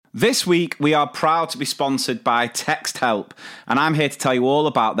This week, we are proud to be sponsored by Text Help, and I'm here to tell you all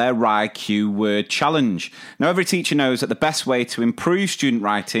about their RIQ Word Challenge. Now, every teacher knows that the best way to improve student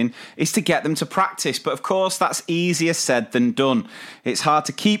writing is to get them to practice, but of course, that's easier said than done. It's hard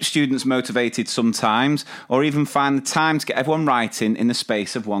to keep students motivated sometimes, or even find the time to get everyone writing in the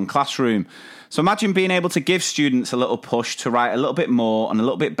space of one classroom. So imagine being able to give students a little push to write a little bit more and a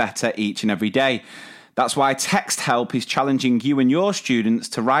little bit better each and every day. That's why Text Help is challenging you and your students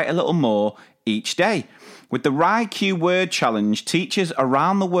to write a little more each day. With the RIQ Word Challenge, teachers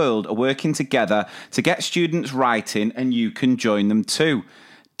around the world are working together to get students writing, and you can join them too.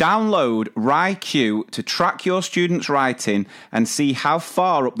 Download RIQ to track your students' writing and see how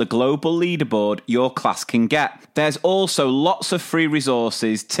far up the global leaderboard your class can get. There's also lots of free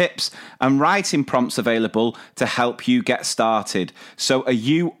resources, tips, and writing prompts available to help you get started. So are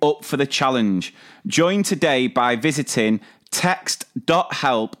you up for the challenge? Join today by visiting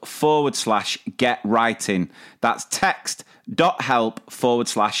text.help/getwriting. That's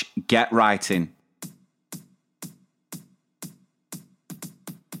text.help/getwriting.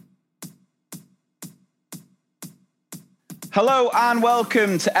 Hello and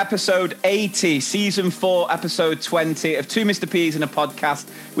welcome to episode 80, season 4, episode 20 of Two Mr. P's in a Podcast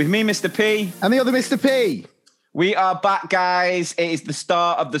with me, Mr. P. And the other Mr. P. We are back, guys. It is the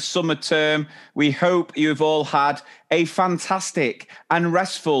start of the summer term. We hope you've all had a fantastic and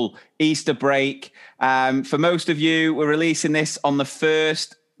restful Easter break. For most of you, we're releasing this on the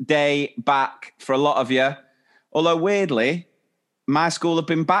first day back for a lot of you. Although, weirdly, my school have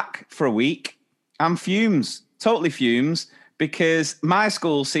been back for a week. I'm fumes, totally fumes, because my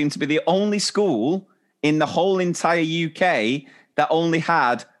school seemed to be the only school in the whole entire UK that only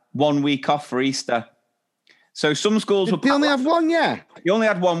had 1 week off for Easter. So some schools They only have one, yeah. You only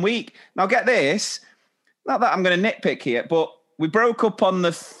had 1 week. Now get this. Not that I'm going to nitpick here, but we broke up on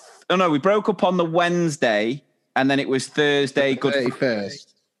the Wednesday, and then it was Thursday. Good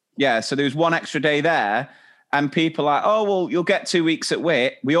 31st. Yeah, so there was one extra day there, and people are like, oh, well, you'll get 2 weeks at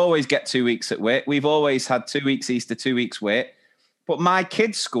WIT. We always get 2 weeks at WIT. We've always had 2 weeks Easter, 2 weeks WIT. But my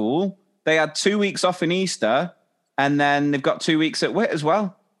kids' school, they had 2 weeks off in Easter, and then they've got 2 weeks at WIT as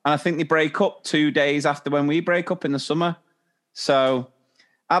well. And I think they break up 2 days after when we break up in the summer. So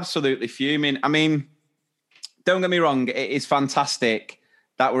absolutely fuming. I mean, don't get me wrong. It is fantastic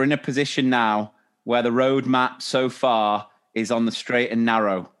that we're in a position now where the roadmap so far is on the straight and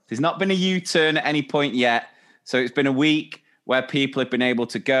narrow. There's not been a U-turn at any point yet. So it's been a week where people have been able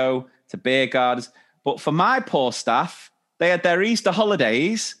to go to beer gardens. But for my poor staff, they had their Easter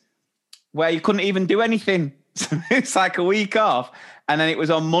holidays where you couldn't even do anything. So it's like a week off. And then it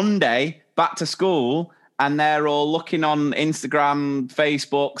was on Monday, back to school, and they're all looking on Instagram,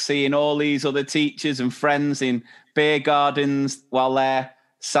 Facebook, seeing all these other teachers and friends in beer gardens while they're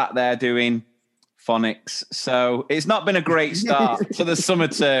sat there doing phonics. So it's not been a great start to the summer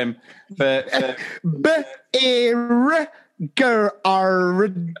term. For Beer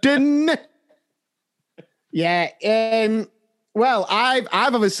garden. Yeah. Well, I've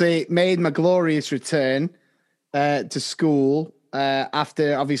obviously made my glorious return to school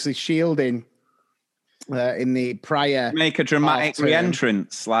after obviously shielding in the prior. Make a dramatic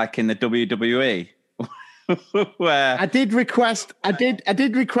re-entrance like in the WWE. Where I did request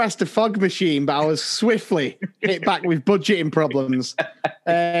a fog machine, but I was swiftly hit back with budgeting problems.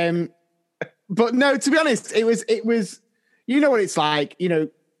 But no, to be honest, it was. You know what it's like. You know,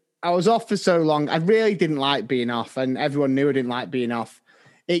 I was off for so long. I really didn't like being off, and everyone knew I didn't like being off.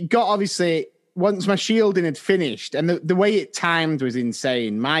 It got obviously once my shielding had finished, and the way it timed was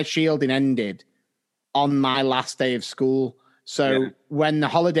insane. My shielding ended on my last day of school. So when the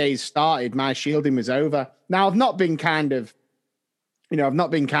holidays started, my shielding was over. Now I've not been kind of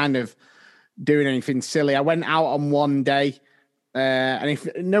doing anything silly. I went out on one day, and if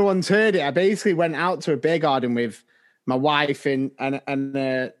no one's heard it, I basically went out to a beer garden with my wife and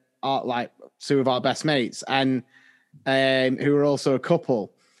like two of our best mates, and who were also a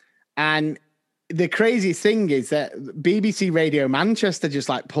couple. And the crazy thing is that BBC Radio Manchester just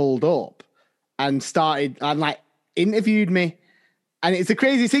like pulled up and started and like interviewed me. And it's a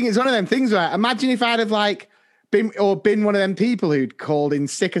crazy thing. It's one of them things where imagine if I'd have like been one of them people who'd called in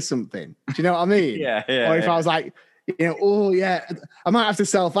sick or something. Do you know what I mean? Yeah. Or if I was like, you know, oh yeah, I might have to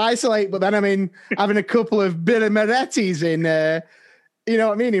self-isolate, but then I'm having a couple of Billy Moretti's in, you know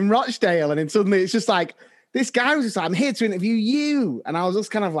what I mean, in Rochdale. And then suddenly it's just like, this guy was just like, I'm here to interview you. And I was just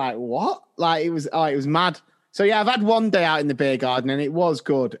kind of like, what? Like it was mad. So yeah, I've had one day out in the beer garden and it was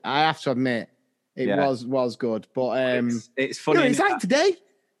good. I have to admit. It was good, but it's funny. You know, it's like today.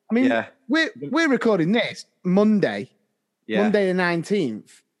 I mean, we're recording this Monday, Monday the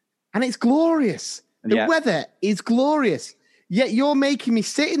 19th. and it's glorious. The weather is glorious. Yet you're making me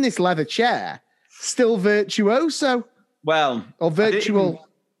sit in this leather chair, still virtuoso. Well, or virtual.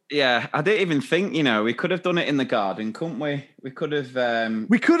 I didn't even think, we could have done it in the garden, couldn't we? We could have.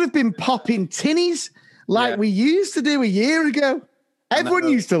 We could have been popping tinnies like we used to do a year ago. Everyone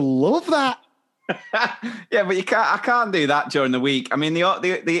used to love that. Yeah, but I can't do that during the week. I mean,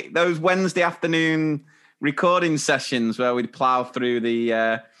 those Wednesday afternoon recording sessions where we'd plow through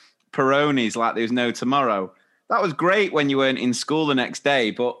the Peronis like there was no tomorrow. That was great when you weren't in school the next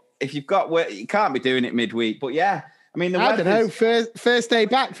day. But if you've got work, you can't be doing it midweek. But yeah, I mean, I don't know. First day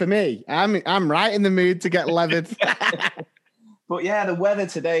back for me. I'm right in the mood to get leathered. But yeah, the weather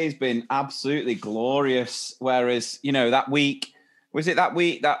today has been absolutely glorious. Whereas, that week, was it that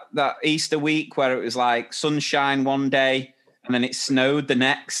week, that Easter week where it was like sunshine one day and then it snowed the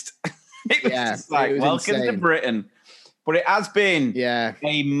next? It was just like, welcome insane to Britain. But it has been a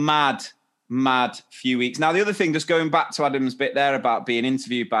mad few weeks. Now, the other thing, just going back to Adam's bit there about being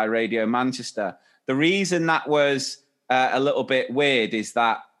interviewed by Radio Manchester, the reason that was a little bit weird is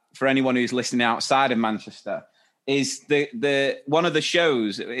that for anyone who's listening outside of Manchester, is the one of the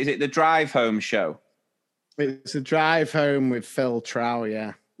shows, is it the Drive Home show? It's a Drive Home with Phil Trow,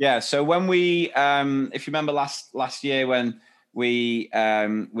 yeah. Yeah, so when we, if you remember last year when we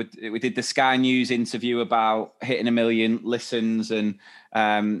did the Sky News interview about hitting 1 million listens and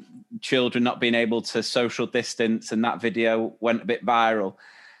children not being able to social distance, and that video went a bit viral.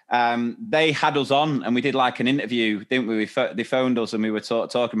 They had us on and we did like an interview, didn't we? They phoned us and we were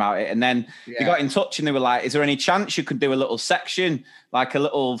talking about it. And then they got in touch and they were like, is there any chance you could do a little section, like a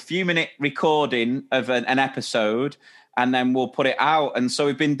little few-minute recording of an episode, and then we'll put it out? And so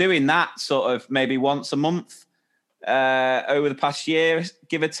we've been doing that sort of maybe once a month over the past year,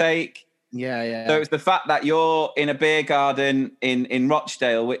 give or take. Yeah. So it's the fact that you're in a beer garden in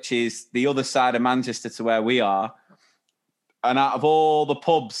Rochdale, which is the other side of Manchester to where we are. And out of all the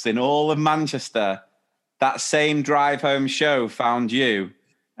pubs in all of Manchester, that same Drive Home show found you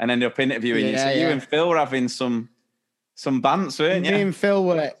and ended up interviewing you. So you and Phil were having some bants, weren't you? Me and Phil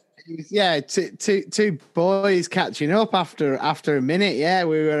were, two boys catching up after a minute. Yeah,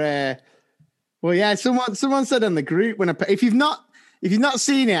 we were. Someone said on the group if you've not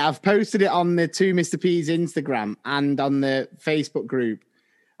seen it, I've posted it on the Two Mr. P's Instagram and on the Facebook group,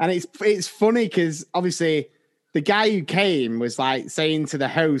 and it's funny because obviously the guy who came was like saying to the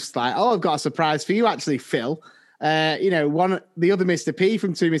host, like, "Oh, I've got a surprise for you, actually, Phil." The other Mr. P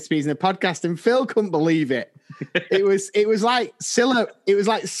from Two Mr. P's in the podcast, and Phil couldn't believe it. It was like Scylla. It was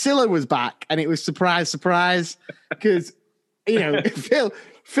like Scylla was back, and it was surprise, because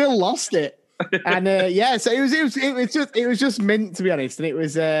Phil lost it, and so it was just mint, to be honest. And it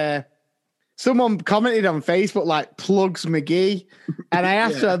was someone commented on Facebook like Plugs McGee, and I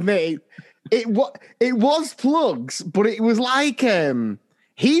have to admit it was Plugs, but it was like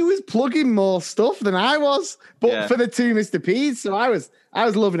he was plugging more stuff than I was, but for the Two Mr. P's. So I was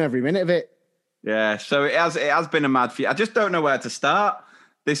loving every minute of it. Yeah, so it has been a mad few. I just don't know where to start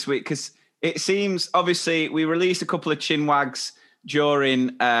this week because it seems, obviously we released a couple of chinwags during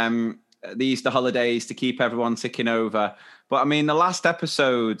the Easter holidays to keep everyone ticking over. But I mean, the last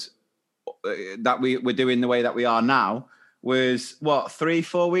episode that we're doing the way that we are now was what,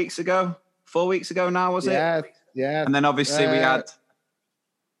 3-4 weeks ago? 4 weeks ago now, was it? Yeah. And then obviously we had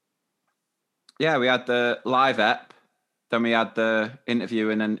the live ep, then we had the interview,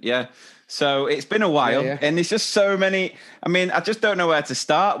 and then so it's been a while, and there's just so many. I mean, I just don't know where to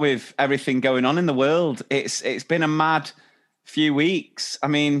start with everything going on in the world. It's been a mad few weeks. I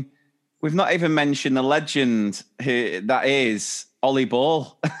mean, we've not even mentioned the legend that is Ollie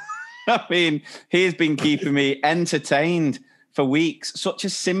Ball. I mean, he has been keeping me entertained for weeks. Such a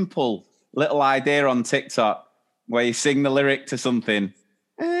simple little idea on TikTok where you sing the lyric to something.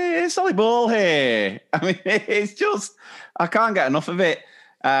 Hey, it's Ollie Ball here. I mean, it's just, I can't get enough of it.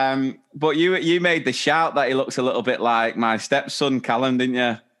 But you made the shout that he looks a little bit like my stepson, Callum, didn't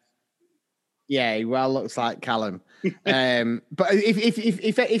you? Yeah, he well looks like Callum. But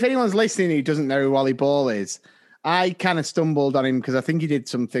if anyone's listening who doesn't know who Ollie Ball is, I kind of stumbled on him because I think he did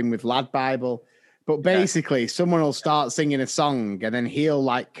something with Lad Bible. But basically, someone will start singing a song and then he'll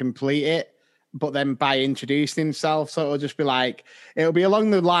like complete it, but then by introducing himself. So it'll just be like, it'll be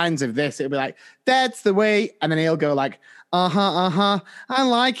along the lines of this. It'll be like, that's the way. And then he'll go like, I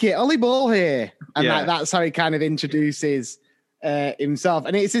like it. Ollie Ball here. And like, that's how he kind of introduces himself.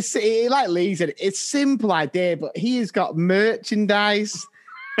 And like Lee said, it's a simple idea, but he has got merchandise.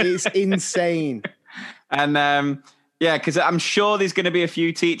 It's insane. And because I'm sure there's going to be a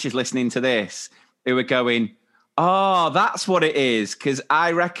few teachers listening to this who are going, Oh, that's what it is. Because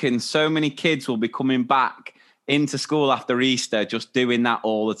I reckon so many kids will be coming back into school after Easter, just doing that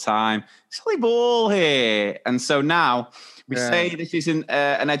all the time. Silly ball here. And so now we say this isn't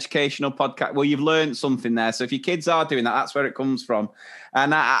an educational podcast. Well, you've learned something there. So if your kids are doing that, that's where it comes from.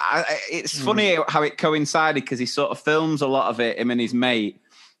 And it's funny how it coincided because he sort of films a lot of it, him and his mate,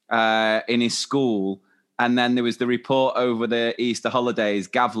 in his school. And then there was the report over the Easter holidays,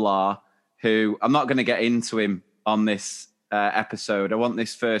 Gavlar, who I'm not going to get into him on this episode. I want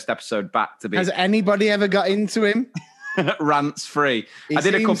this first episode back to be. Has anybody ever got into him? Rants free.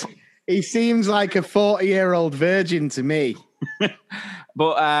 He seems like a 40-year-old virgin to me.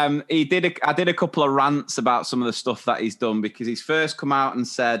 But I did a couple of rants about some of the stuff that he's done, because he's first come out and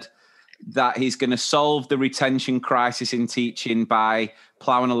said that he's going to solve the retention crisis in teaching by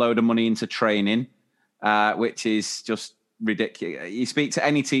ploughing a load of money into training, which is just ridiculous. You speak to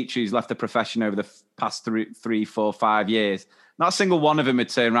any teacher who's left the profession over the past 3, 4, 5 years, not a single one of them would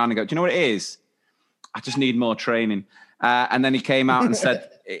turn around and go, do you know what it is? I just need more training. And then he came out and said,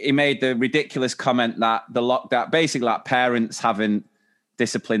 he made the ridiculous comment that the lockdown, basically like parents haven't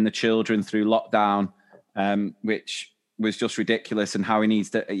disciplined the children through lockdown, which was just ridiculous, and how you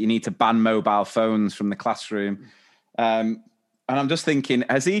need to ban mobile phones from the classroom. And I'm just thinking,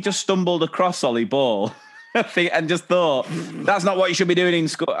 has he just stumbled across Ollie Ball and just thought, that's not what you should be doing in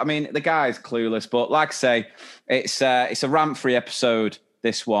school? I mean, the guy's clueless, but like I say, it's a rant-free episode,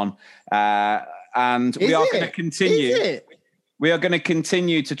 this one. And we are going to continue. We are going to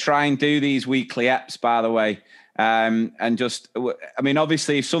continue to try and do these weekly eps, by the way. And just, I mean,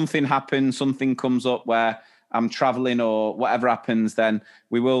 obviously, if something happens, something comes up where I'm traveling or whatever happens, then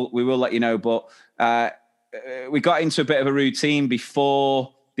we will let you know. But we got into a bit of a routine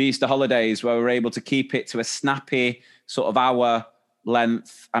before the Easter holidays where we were able to keep it to a snappy sort of hour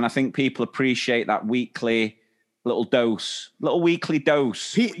length. And I think people appreciate that weekly weekly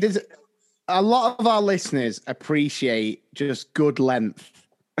dose. There's a lot of our listeners appreciate just good length.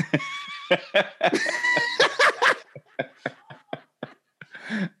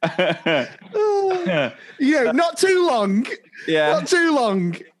 Not too long. Yeah. Not too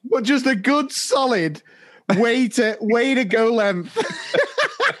long, but just a good solid way to go length.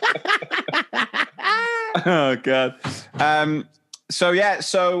 Oh God. So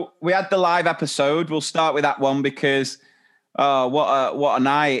we had the live episode. We'll start with that one because what a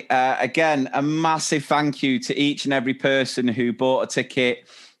night. Again, a massive thank you to each and every person who bought a ticket,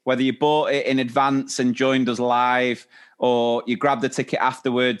 whether you bought it in advance and joined us live, or you grabbed the ticket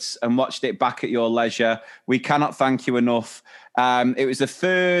afterwards and watched it back at your leisure. We cannot thank you enough. It was the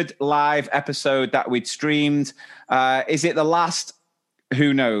third live episode that we'd streamed. Is it the last?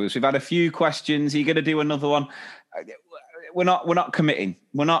 Who knows? We've had a few questions. Are you going to do another one? We're not committing.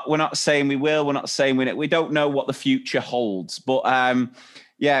 We're not saying we will. We're not saying we. We don't know what the future holds. But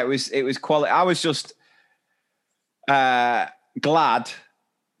it was quality. I was just glad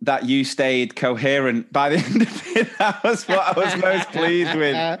that you stayed coherent by the end of it. That was what I was most pleased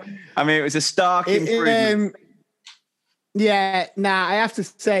with. I mean, it was a stark improvement. I have to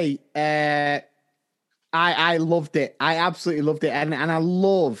say, I loved it. I absolutely loved it. And I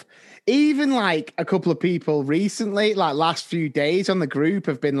love, even like a couple of people recently, like last few days on the group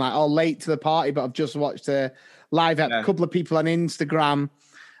have been like, late to the party, but I've just watched a live app. A couple of people on Instagram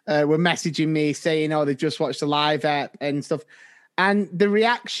were messaging me saying, they just watched the live app and stuff. And the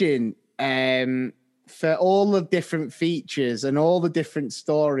reaction for all the different features and all the different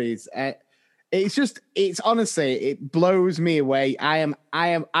stories, it's honestly, it blows me away. I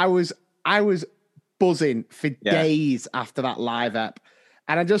was buzzing for days after that live app.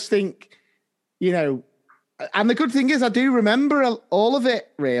 And I just think, and the good thing is I do remember all of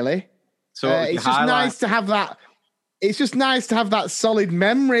it, really. So it's just nice to have that. It's just nice to have that solid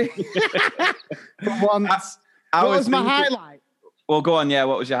memory. For once. What was my highlight? Well, go on. Yeah,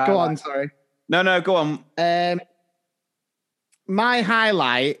 what was your highlight? Go on, sorry. No, go on. My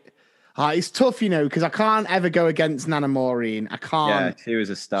highlight, it's tough, because I can't ever go against Nana Maureen. I can't. Yeah, she was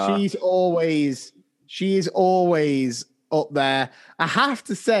a star. She is always up there. I have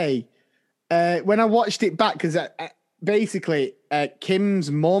to say, when I watched it back, because basically Kim's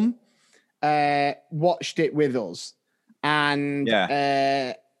mum watched it with us, and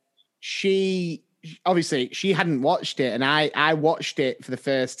she hadn't watched it, and I watched it for the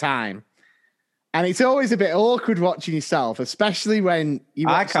first time. And it's always a bit awkward watching yourself, especially when you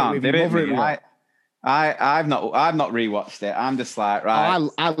watch it with your mother-in-law. I've not rewatched it. I'm just like, right.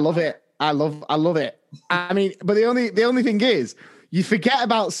 I love it. I love it. I mean, but the only thing is, you forget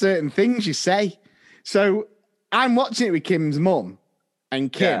about certain things you say. So I'm watching it with Kim's mum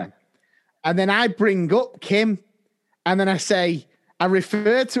and Kim, And then I bring up Kim, and then I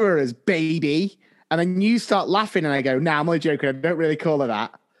refer to her as baby, and then you start laughing, and I go, "Nah, I'm only joking. I don't really call her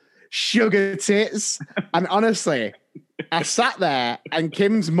that." Sugar tits. And honestly, I sat there, and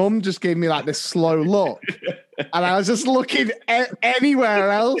Kim's mum just gave me like this slow look, and I was just looking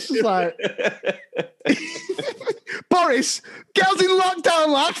anywhere else, just like, Boris, girls in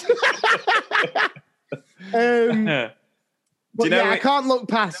lockdown, lad. But you know, I can't look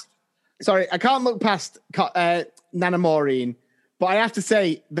past. Sorry, I can't look past Nana Maureen. But I have to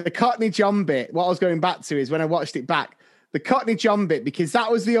say, the Cockney John bit, what I was going back to is when I watched it back, the Cockney John bit, because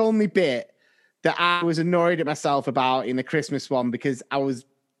that was the only bit that I was annoyed at myself about in the Christmas one, because I was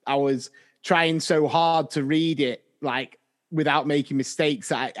trying so hard to read it like without making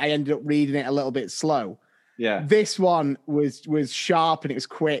mistakes. I ended up reading it a little bit slow. Yeah. This one was sharp and it was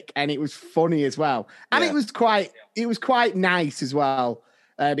quick and it was funny as well. And it was quite nice as well,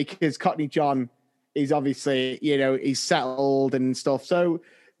 because Cockney John is obviously, you know, he's settled and stuff. So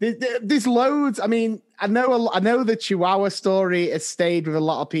there's loads. I mean, I know the Chihuahua story has stayed with a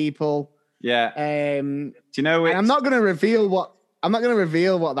lot of people. Yeah. Do you know? I'm not going to reveal what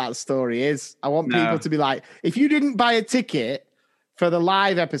that story is. I want people to be like, if you didn't buy a ticket for the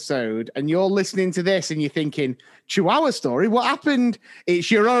live episode and you're listening to this and you're thinking, Chihuahua story, what happened?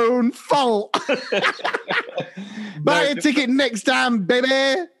 It's your own fault. Buy a ticket next time, baby.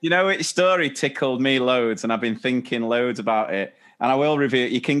 You know, its story tickled me loads, and I've been thinking loads about it. And I will review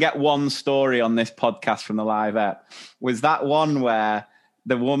it. You can get one story on this podcast from the live app. Was that one where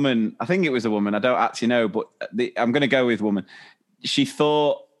the woman, I think it was a woman, I don't actually know, but I'm going to go with woman. She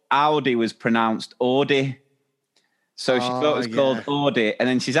thought Audi was pronounced Audi. So she thought it was called Audi. And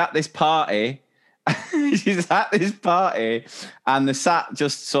then she's at this party. And they're sat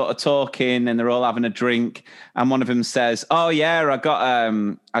just sort of talking, and they're all having a drink. And one of them says, "Oh yeah, I got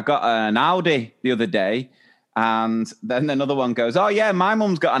an Audi the other day." And then another one goes, "Oh yeah, my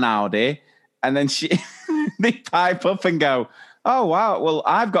mum's got an Audi." And then they pipe up and go, "Oh wow, well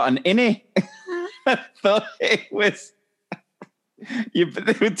I've got an innie." I thought it was they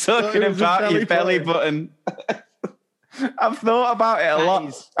were talking about your belly button. I've thought about it a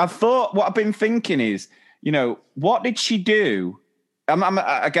lot. What I've been thinking is, you know, what did she do?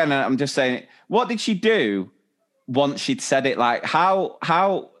 I'm just saying, what did she do once she'd said it? Like, how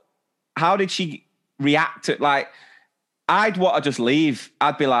did she react to it? Like, I'd want to just leave.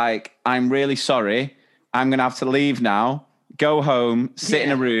 I'd be like, "I'm really sorry. I'm going to have to leave now. Go home, sit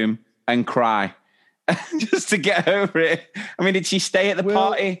in a room and cry." Just to get over it. I mean, did she stay at the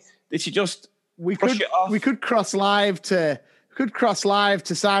party? Did she just... We could cross live to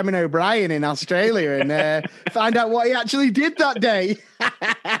Simon O'Brien in Australia and find out what he actually did that day.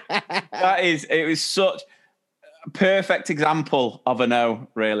 It was such a perfect example of a no,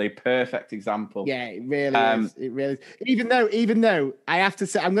 really perfect example. Yeah, it really is. It really is. Even though I have to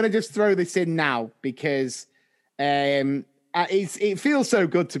say, I'm going to just throw this in now because it feels so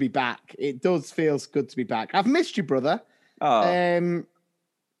good to be back. It does feel good to be back. I've missed you, brother. Oh.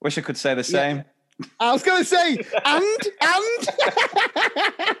 Wish I could say the same. Yeah. I was going to say, and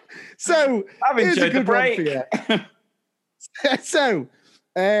so I've enjoyed the break. So,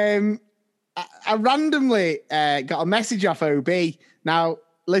 I randomly got a message off OB. Now,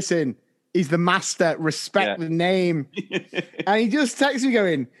 listen, he's the master. Respect the name. And he just texted me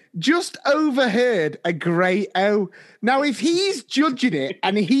going, "Just overheard a great O." Now, if he's judging it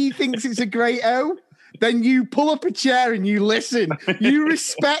and he thinks it's a great O, then you pull up a chair and you listen. You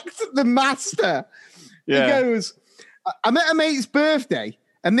respect the master. Yeah. He goes, "I'm at a mate's birthday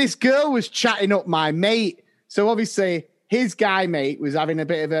and this girl was chatting up my mate." So obviously his guy mate was having a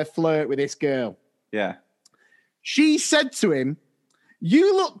bit of a flirt with this girl. Yeah. She said to him,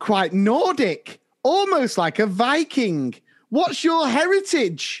 "You look quite Nordic, almost like a Viking. What's your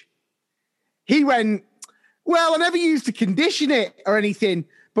heritage?" He went, "Well, I never used to condition it or anything,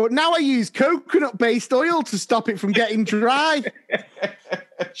 but now I use coconut-based oil to stop it from getting dry."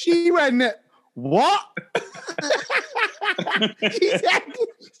 She went, "What?" She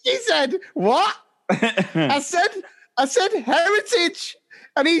said, "What?" I said heritage.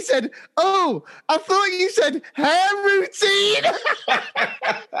 And he said, "Oh, I thought you said hair routine."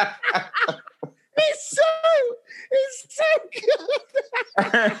 It's so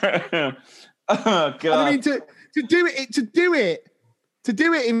good. Oh God. I mean, to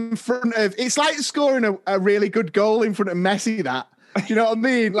do it in front of, it's like scoring a really good goal in front of Messi. That, do you know what I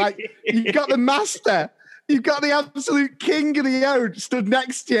mean? Like, you've got the master, you've got the absolute king of the ode stood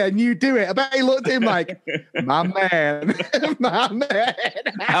next to you, and you do it. I bet he looked at him like, "My man, my man."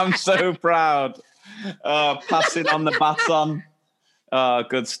 I'm so proud. Passing on the baton. Oh,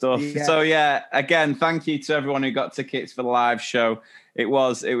 good stuff. Yeah. So yeah, again, thank you to everyone who got tickets for the live show. It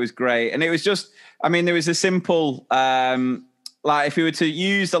was great. And it was just, I mean, there was a simple, like if we were to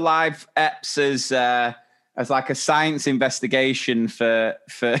use the live EPs as like a science investigation for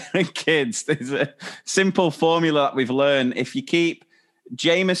kids, there's a simple formula that we've learned. If you keep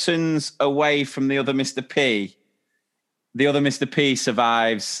Jameson's away from the other Mr. P, the other Mr. P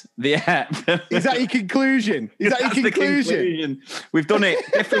survives the EP. Is that your conclusion? Is that your conclusion? We've done it.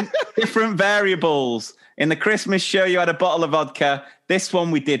 Different variables. In the Christmas show, you had a bottle of vodka. This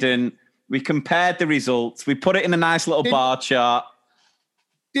one we didn't. We compared the results. We put it in a nice little bar chart.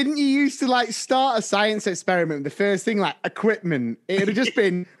 Didn't you used to like start a science experiment? The first thing, like equipment, it would have just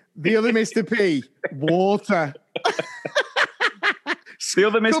been the other Mr. P, water. The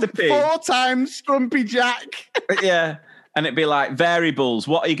other Mr. P. 4 times Scrumpy Jack. Yeah. And it'd be like variables.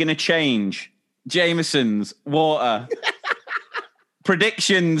 What are you going to change? Jameson's, water.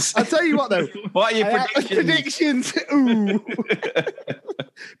 Predictions. I'll tell you what, though. What are your predictions? Predictions. Ooh.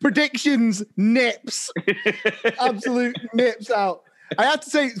 Predictions, nips. Absolute nips out. I have to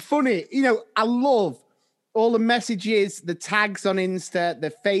say, it's funny. You know, I love all the messages, the tags on Insta,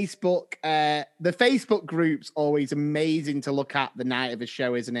 the Facebook. The Facebook group's always amazing to look at the night of a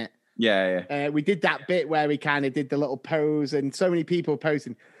show, isn't it? Yeah. We did that bit where we kind of did the little pose and so many people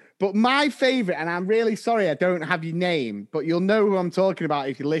posting. But my favorite, and I'm really sorry I don't have your name, but you'll know who I'm talking about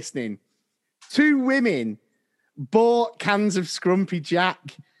if you're listening. 2 women bought cans of Scrumpy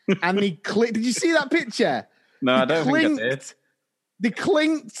Jack and they clicked. Did you see that picture? No, I don't think I did. They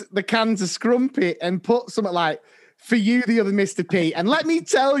clinked the cans of Scrumpy and put something like, "For you, the other Mr. P." And let me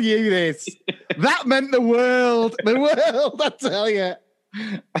tell you this, that meant the world. The world, I tell you.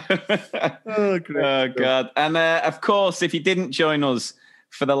 Oh, God. And of course, if you didn't join us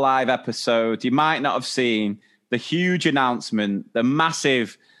for the live episode, you might not have seen the huge announcement, the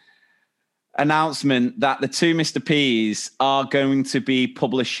massive announcement that the 2 Mr. P's are going to be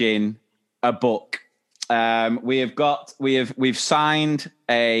publishing a book. We've signed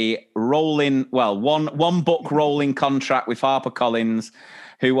a rolling, one book rolling contract with HarperCollins,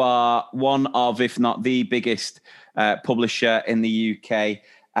 who are one of, if not the biggest publisher in the UK.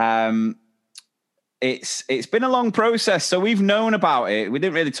 It's been a long process, so we've known about it. We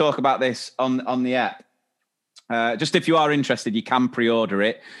didn't really talk about this on the app. Just if you are interested, you can pre-order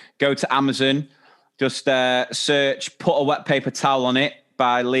it. Go to Amazon, just search "Put a Wet Paper Towel on It"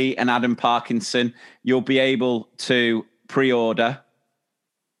 by Lee and Adam Parkinson. You'll be able to pre-order.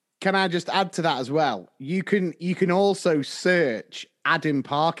 Can I just add to that as well? You can also search Adam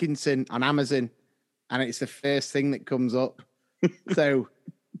Parkinson on Amazon, and it's the first thing that comes up. So,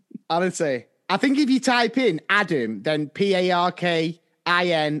 honestly, I think if you type in Adam, then Parkins,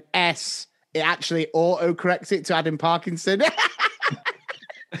 it actually auto-corrects it to Adam Parkinson.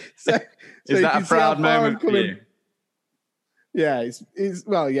 so is that a proud moment for you? Yeah, it's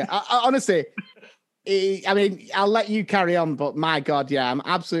well, yeah. I honestly, I mean, I'll let you carry on, but my God, yeah, I'm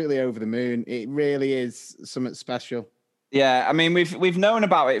absolutely over the moon. It really is something special. Yeah, I mean, we've known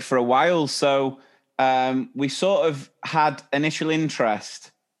about it for a while, so we sort of had initial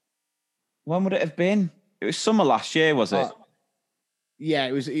interest. When would it have been? It was summer last year, was it? Yeah,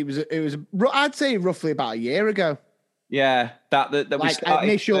 it was. I'd say roughly about a year ago. Yeah, that like we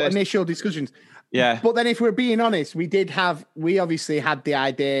started initial discussions. Yeah, but then if we're being honest, we obviously had the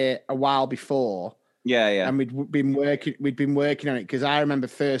idea a while before. Yeah, and we'd been working on it because I remember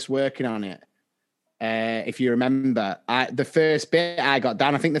first working on it. If you remember, the first bit I got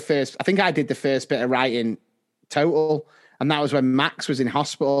down. I think I did the first bit of writing total, and that was when Max was in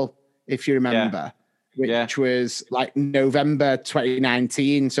hospital. If you remember, which was like November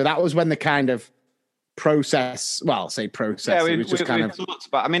 2019. So that was when the kind of process. Well, I'll say process. Yeah, it was just kind of.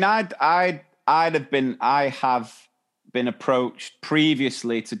 But I mean, I have been approached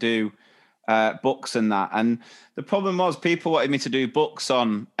previously to do books and that, and the problem was people wanted me to do books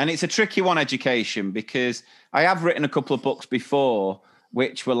on, and it's a tricky one, education, because I have written a couple of books before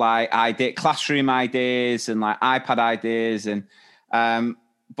which were like classroom ideas and like iPad ideas, and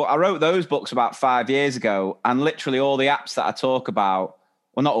but I wrote those books about 5 years ago, and literally all the apps that I talk about,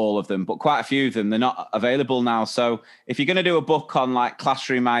 well, not all of them, but quite a few of them, they're not available now. So if you're going to do a book on like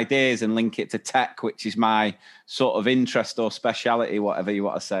classroom ideas and link it to tech, which is my sort of interest or speciality, whatever you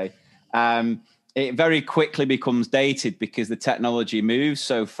want to say, it very quickly becomes dated because the technology moves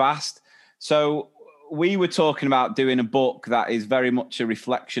so fast. So we were talking about doing a book that is very much a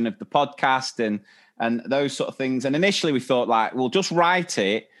reflection of the podcast and those sort of things. And initially we thought, like, we'll just write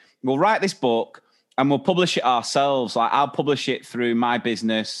it. We'll write this book and we'll publish it ourselves. Like, I'll publish it through my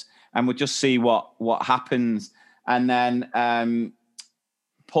business and we'll just see what happens. And then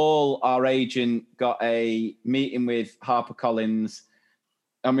Paul, our agent, got a meeting with HarperCollins,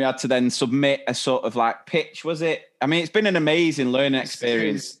 and we had to then submit a sort of like pitch, was it? I mean, it's been an amazing learning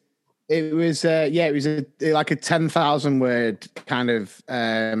experience. It was like a 10,000 word kind of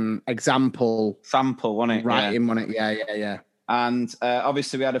example. Sample, wasn't it? Writing, wasn't it? Yeah. And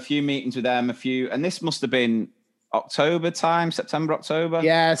obviously we had a few meetings with them, and this must have been September, October.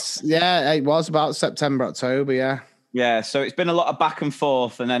 Yes. Yeah, it was about September, October. Yeah. Yeah. So it's been a lot of back and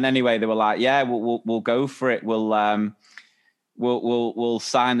forth. And then anyway, they were like, yeah, we'll go for it. We'll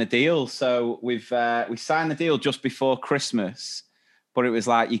sign the deal. So we signed the deal just before Christmas, but it was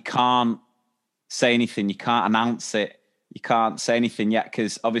like, you can't say anything. You can't announce it. You can't say anything yet,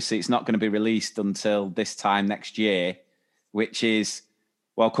 because obviously it's not going to be released until this time next year, which is,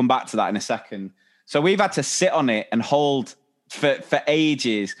 well, I'll come back to that in a second. So we've had to sit on it and hold for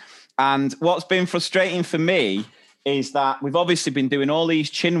ages. And what's been frustrating for me is that we've obviously been doing all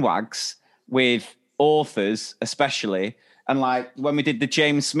these chinwags with authors, especially. And like when we did the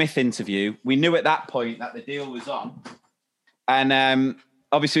James Smith interview, we knew at that point that the deal was on. And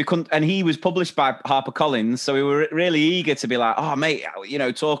obviously we couldn't, and he was published by HarperCollins. So we were really eager to be like, oh, mate,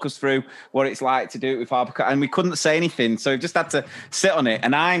 talk us through what it's like to do it with HarperCollins. And we couldn't say anything. So we just had to sit on it.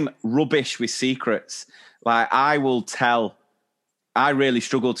 And I'm rubbish with secrets. Like, I really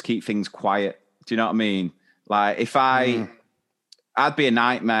struggle to keep things quiet. Do you know what I mean? Like, if I'd be a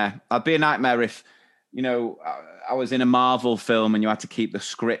nightmare. I'd be a nightmare if, I was in a Marvel film and you had to keep the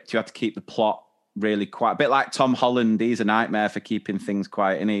script, you had to keep the plot really quiet. A bit like Tom Holland, he's a nightmare for keeping things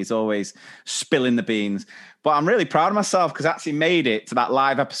quiet, and he's always spilling the beans. But I'm really proud of myself because I actually made it to that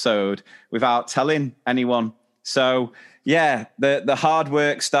live episode without telling anyone. So yeah, the hard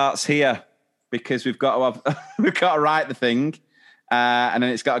work starts here, because we've got to write the thing, and then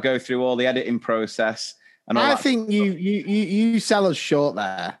it's got to go through all the editing process. And all I think you sell us short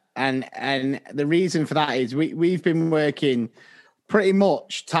there. And the reason for that is we've been working pretty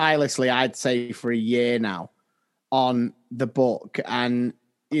much tirelessly, I'd say, for a year now on the book. And,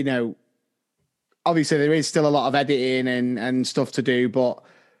 obviously there is still a lot of editing and stuff to do, but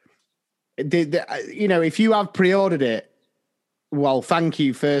if you have pre-ordered it, well, thank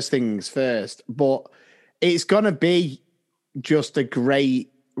you, first things first, but it's going to be just a great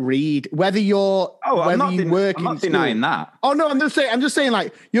read, whether you're I'm not denying that. Oh no, I'm just saying,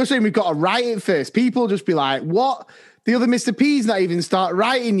 like, you're saying we've got to write it first. People just be like, what? The other Mr. P's not even start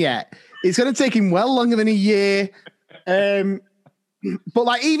writing yet. It's going to take him well longer than a year. But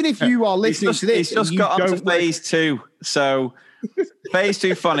like, even if you are listening to this, he's just got on to phase 2. So phase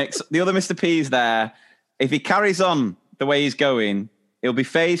 2 phonics, the other Mr. P's there. If he carries on the way he's going, it'll be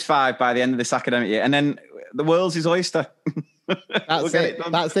phase 5 by the end of this academic year, and then the world's his oyster. That's it.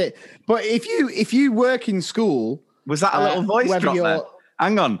 That's it. But if you work in school, was that a little voice drop there?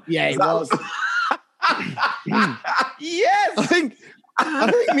 Hang on. Yeah, it was. Yes. I think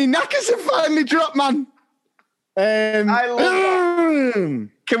me knackers have finally dropped, man. I love that.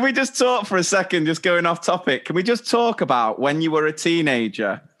 Can we just talk for a second, just going off topic? Can we just talk about when you were a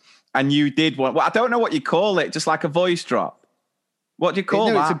teenager and you did one? Well, I don't know what you call it, just like a voice drop. What do you call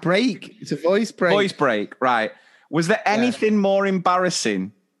that? It's a break. It's a voice break. Voice break, right. Was there anything more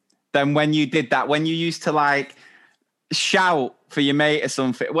embarrassing than when you did that? When you used to like shout for your mate or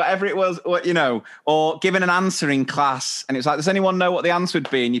something, whatever it was, or giving an answer in class, and it was like, does anyone know what the answer would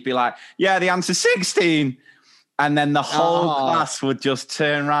be? And you'd be like, yeah, the answer's 16. And then the whole class would just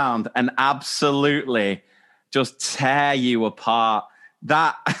turn around and absolutely just tear you apart.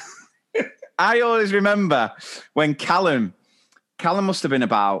 That I always remember when Callum must have been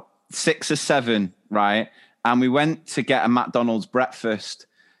about 6 or 7, right? And we went to get a McDonald's breakfast.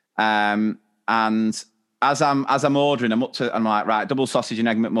 And as I'm ordering, I'm like, right, double sausage and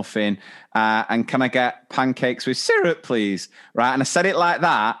egg McMuffin. And can I get pancakes with syrup, please? Right. And I said it like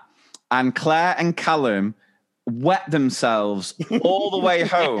that. And Claire and Callum wet themselves all the way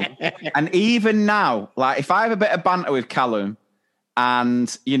home. And even now, like, if I have a bit of banter with Callum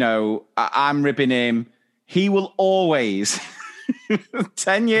and, I'm ribbing him, he will always,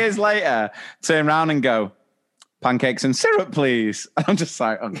 10 years later, turn around and go, pancakes and syrup, please. And I'm just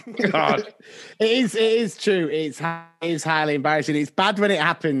like, oh God. It is true. It is highly embarrassing. It's bad when it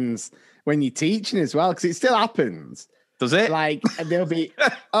happens when you're teaching as well, because it still happens. Does it? Like, there'll be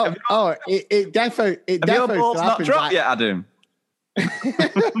it defo your balls still not happens. dropped yet, Adam?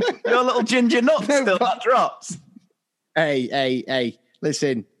 Your little ginger nut still not drops. Hey,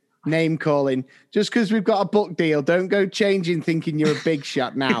 listen, name calling. Just because we've got a book deal, don't go changing thinking you're a big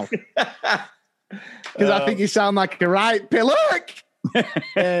shot now. Because I think you sound like a right pillock.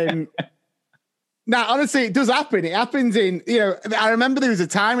 Now, honestly, it does happen. It happens in, I remember there was a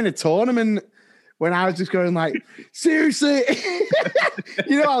time in a tournament when I was just going like, seriously,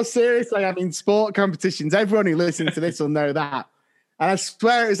 you know how serious I am in sport competitions. Everyone who listens to this will know that. And I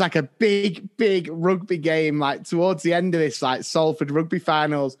swear it was like a big, big rugby game, like towards the end of this, like Salford rugby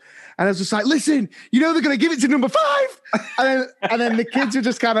finals. And I was just like, listen, they're going to give it to number 5. And then the kids were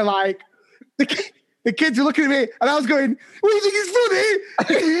just kind of like, the kids were looking at me and I was going, what do you think is funny?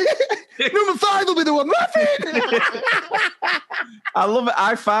 Number 5 will be the one laughing. I love it.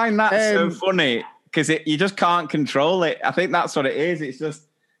 I find that so funny because you just can't control it. I think that's what it is. It's just,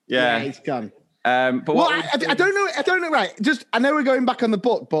 yeah it's gone. But I don't know. Right. Just, I know we're going back on the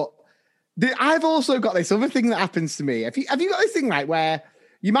book, but I've also got this other thing that happens to me. Have you got this thing, right, where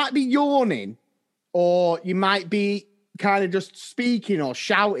you might be yawning or you might be kind of just speaking or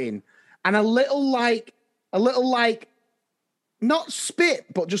shouting and a little like not spit,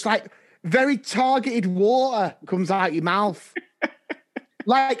 but just like very targeted water comes out your mouth.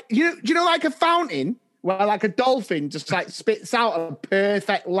 Like, like a fountain where like a dolphin just like spits out a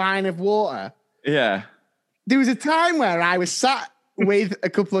perfect line of water. Yeah. There was a time where I was sat with a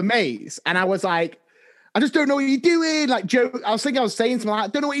couple of mates and I was like, I just don't know what you're doing. Like, Joe, I was saying something like, I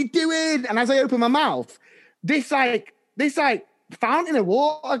don't know what you're doing. And as I opened my mouth, this fountain of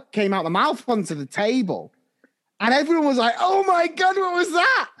water came out the mouth onto the table. And everyone was like, oh my God, what was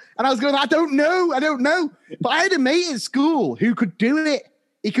that? And I was going, I don't know. But I had a mate at school who could do it.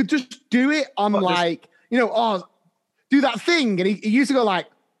 He could just do it on do that thing. And he used to go like,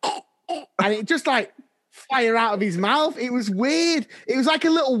 and it just like fire out of his mouth. It was weird. It was like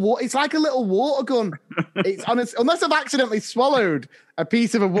it's like a little water gun. It's honest, unless I've accidentally swallowed a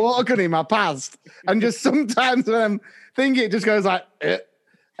piece of a water gun in my past. And just sometimes when I'm thinking, it just goes like,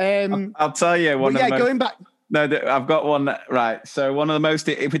 I'll tell you one. Going back. No, I've got one. Right. So one of the most,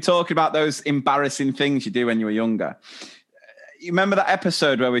 if we're talking about those embarrassing things you do when you were younger, you remember that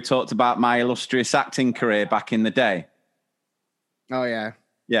episode where we talked about my illustrious acting career back in the day? Oh yeah.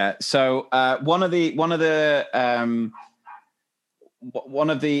 Yeah. So one of the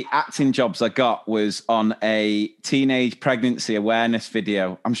acting jobs I got was on a teenage pregnancy awareness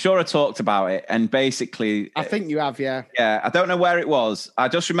video. I'm sure I talked about it, and basically, I think you have, yeah. Yeah, I don't know where it was. I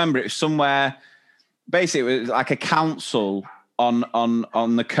just remember it was somewhere. Basically, it was like a council on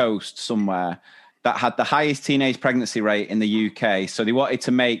the coast somewhere that had the highest teenage pregnancy rate in the UK. So they wanted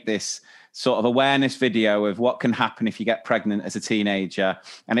to make this sort of awareness video of what can happen if you get pregnant as a teenager,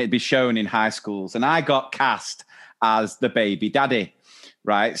 and it'd be shown in high schools. And I got cast as the baby daddy,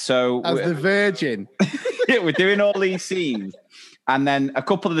 right? So as the virgin. We're doing all these scenes, and then a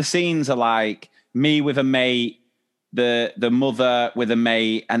couple of the scenes are like me with a mate, the mother with a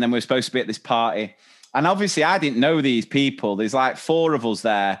mate, and then we're supposed to be at this party. And obviously, I didn't know these people. There's like 4 of us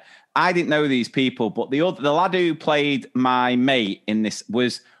there. I didn't know these people, but the lad who played my mate in this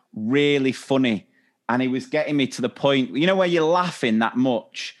was really funny, and he was getting me to the point, where you're laughing that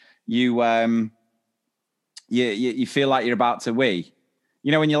much, you feel like you're about to wee,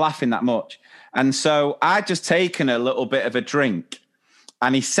 when you're laughing that much. And so I'd just taken a little bit of a drink,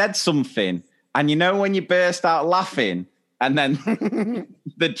 and he said something, and when you burst out laughing, and then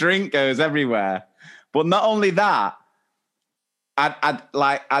the drink goes everywhere. But not only that, I'd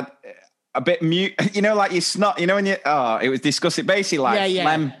a bit mute, like you snot, when you, it was disgusting. Basically,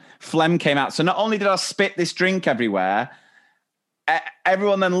 like phlegm came out. So not only did I spit this drink everywhere,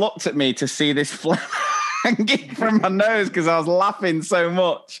 everyone then looked at me to see this phlegm hanging from my nose because I was laughing so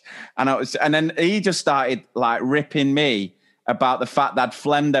much. And then he just started like ripping me about the fact that I'd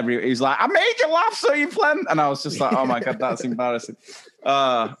phlegmed everywhere. He was like, I made you laugh, so you phlegmed. And I was just like, oh my God, that's embarrassing.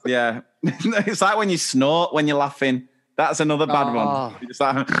 Yeah. It's like when you snort when you're laughing. That's another bad one. You're just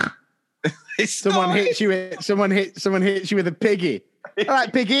like, someone hits you with a piggy. All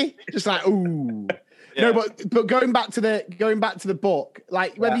right, piggy. Just like, ooh. Yeah. No, but going back to the book,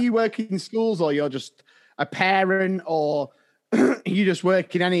 like whether you work in schools or you're just a parent or you just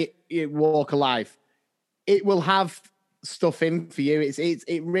work in any walk of life, it will have stuff in for you.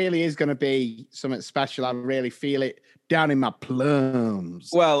 It really is going to be something special. I really feel it down in my plums.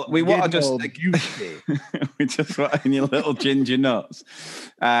 Well, we want to we just want in your little ginger nuts.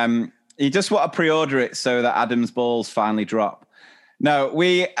 You just want to pre-order it so that Adam's balls finally drop. No,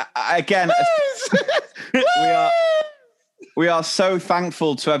 we are so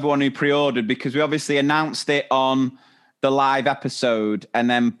thankful to everyone who pre-ordered, because we obviously announced it on the live episode, and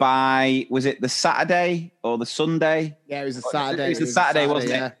then was it the Saturday or the Sunday? Yeah, it was a Saturday. It was a Saturday,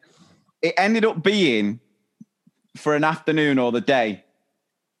 wasn't it? It ended up being, for an afternoon or the day,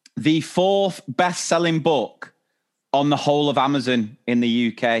 the 4th best-selling book on the whole of Amazon in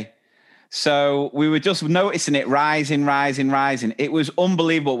the UK. So we were just noticing it rising. It was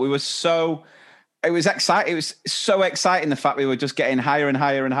unbelievable. It was exciting. It was so exciting, the fact we were just getting higher and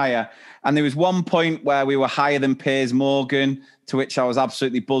higher and higher. And there was one point where we were higher than Piers Morgan, to which I was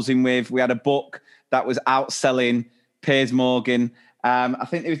absolutely buzzing with. We had a book that was outselling Piers Morgan. I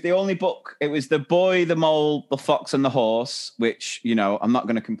think it was the only book. It was The Boy, the Mole, the Fox and the Horse, which, I'm not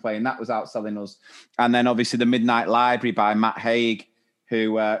going to complain. That was outselling us. And then obviously The Midnight Library by Matt Haig,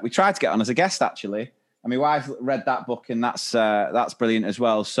 who we tried to get on as a guest, actually. And my wife read that book, and that's brilliant as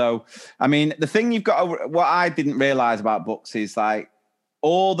well. So, I mean, the thing what I didn't realize about books is like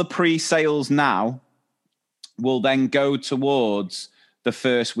all the pre-sales now will then go towards the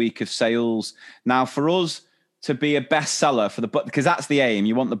first week of sales. Now, for us to be a bestseller for the book, because that's the aim,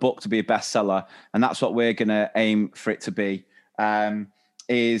 you want the book to be a bestseller, and that's what we're going to aim for it to be.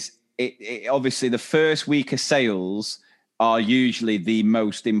 Is it obviously the first week of sales are usually the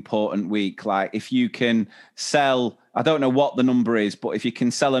most important week. Like if you can sell, I don't know what the number is, but if you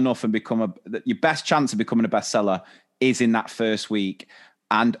can sell enough and your best chance of becoming a bestseller is in that first week.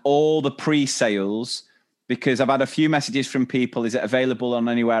 And all the pre-sales, because I've had a few messages from people, is it available on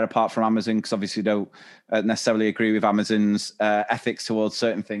anywhere apart from Amazon? Because obviously don't necessarily agree with Amazon's ethics towards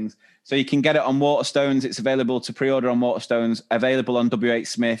certain things. So you can get it on Waterstones. It's available to pre-order on Waterstones, available on WH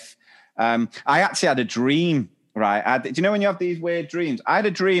Smith. I actually had a dream. Right. Do you know when you have these weird dreams? I had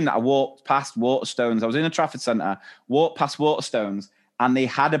a dream that I walked past Waterstones. I was in a Trafford Centre, walked past Waterstones, and they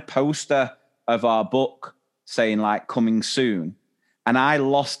had a poster of our book saying like coming soon. And I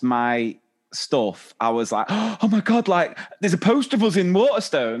lost my stuff. I was like, oh my God, like there's a poster of us in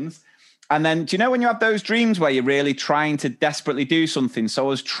Waterstones. And then, do you know when you have those dreams where you're really trying to desperately do something? So I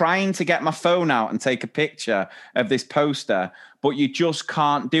was trying to get my phone out and take a picture of this poster, but you just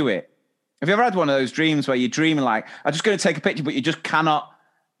can't do it. Have you ever had one of those dreams where you're dreaming like, I'm just going to take a picture, but you just cannot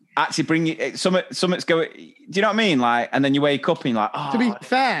actually bring it? Something's going. Do you know what I mean? Like, and then you wake up and you're like, oh. To be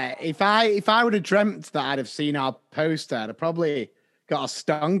fair, if I would have dreamt that I'd have seen our poster, I'd have probably got a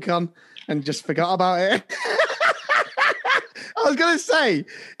stunk on and just forgot about it. I was going to say,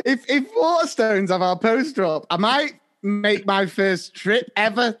 if Waterstones have our poster up, I might make my first trip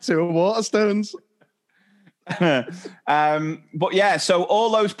ever to a Waterstones. But yeah, so all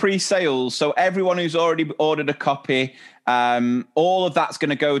those pre-sales, so everyone who's already ordered a copy, all of that's going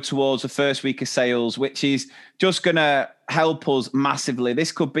to go towards the first week of sales, which is just going to help us massively.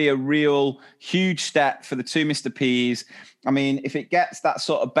 This could be a real huge step for the two Mr. P's. I mean, if it gets that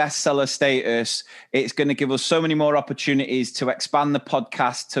sort of bestseller status, it's going to give us so many more opportunities to expand the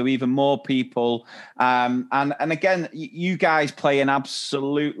podcast to even more people. And again, you guys play an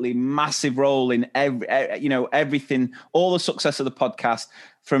absolutely massive role in everything, all the success of the podcast,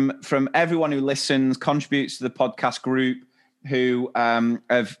 from everyone who listens, contributes to the podcast group, who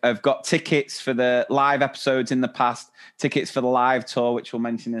have got tickets for the live episodes in the past, tickets for the live tour, which we'll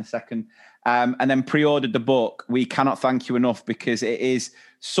mention in a second, and then pre-ordered the book. We cannot thank you enough, because it is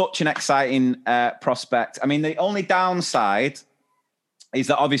such an exciting prospect. I mean, the only downside is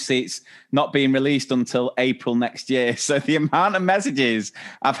that obviously it's not being released until April next year. So the amount of messages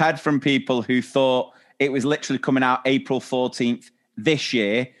I've had from people who thought it was literally coming out April 14th this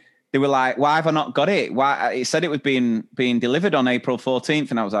year, they were like, why have I not got it? Why? It said it was being delivered on April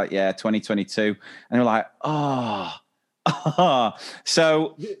 14th. And I was like, yeah, 2022. And they were like, oh.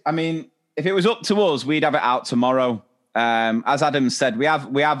 So, I mean, if it was up to us, we'd have it out tomorrow. As Adam said, we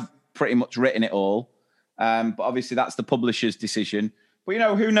have pretty much written it all. But obviously that's the publisher's decision.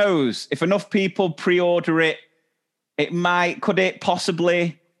 But, who knows? If enough people pre-order it, could it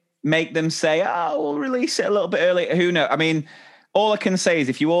possibly make them say, oh, we'll release it a little bit earlier? Who knows? I mean, all I can say is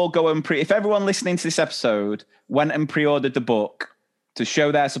if you all go and if everyone listening to this episode went and pre-ordered the book to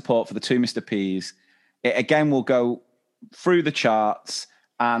show their support for the two Mr. P's, it again will go through the charts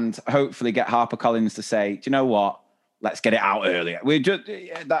and hopefully get HarperCollins to say, do you know what? Let's get it out earlier.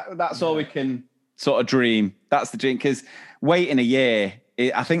 That's all we can sort of dream. That's the dream, because waiting a year,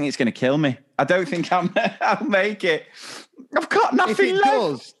 I think it's going to kill me. I don't think I'll make it. I've got nothing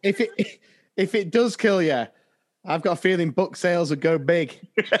left. If it does kill you, I've got a feeling book sales would go big.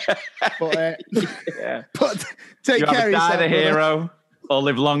 But take care of yourself. Die the hero or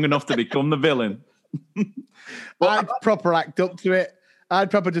live long enough to become the villain. I'd proper act up to it. I'd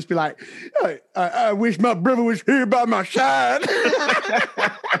probably just be like, I wish my brother was here by my side.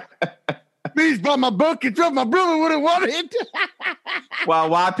 Please buy my book. It's what my brother would have wanted. While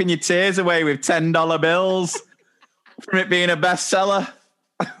wiping your tears away with $10 bills from it being a bestseller.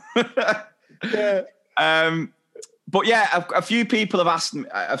 Yeah. But yeah, a few people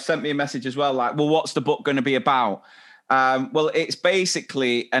have sent me a message as well, like, well, what's the book going to be about? Well, it's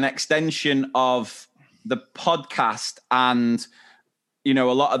basically an extension of the podcast and, a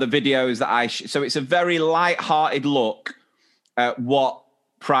lot of the videos that so it's a very light-hearted look at what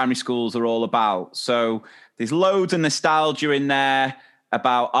primary schools are all about. So there's loads of nostalgia in there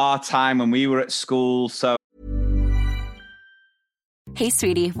about our time when we were at school. So. Hey,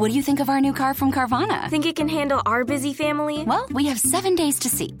 sweetie, what do you think of our new car from Carvana? Think it can handle our busy family? Well, we have 7 days to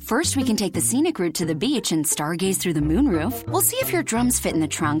see. First, we can take the scenic route to the beach and stargaze through the moonroof. We'll see if your drums fit in the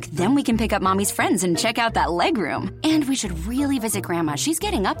trunk. Then we can pick up Mommy's friends and check out that legroom. And we should really visit Grandma. She's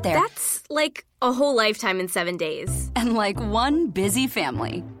getting up there. That's like a whole lifetime in 7 days. And like one busy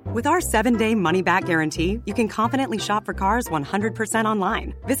family. With our 7-day money-back guarantee, you can confidently shop for cars 100%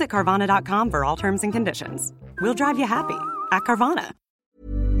 online. Visit Carvana.com for all terms and conditions. We'll drive you happy at Carvana.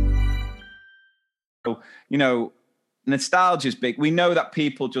 Nostalgia is big. We know that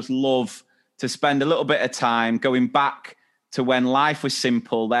people just love to spend a little bit of time going back to when life was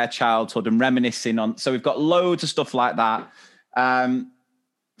simple, their childhood, and reminiscing on. So we've got loads of stuff like that.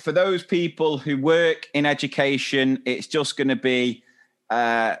 For those people who work in education, it's just going to be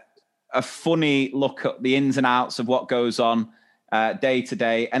a funny look at the ins and outs of what goes on day to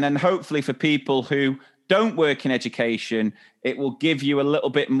day. And then hopefully for people who don't work in education, it will give you a little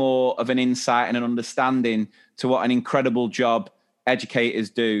bit more of an insight and an understanding to what an incredible job educators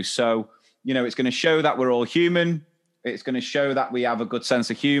do. So, it's going to show that we're all human. It's going to show that we have a good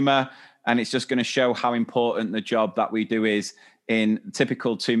sense of humor. And it's just going to show how important the job that we do is in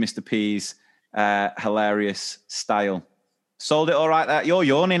typical 2 Mr. P's hilarious style. Sold it all right there? You're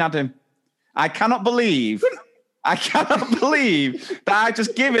yawning, Adam. I cannot believe that I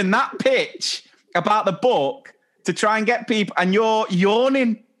just given that pitch about the book to try and get people, and you're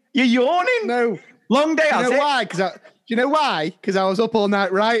yawning. You're yawning. No. Long day. Do you know why? Because I was up all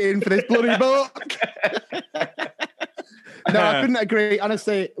night writing for this bloody book. No, I couldn't agree.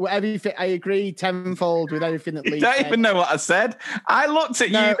 Honestly, I agree tenfold with everything that Lee said. You don't even know what I said. I looked at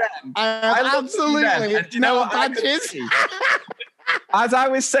you then. Absolutely. Do you know what badges? As I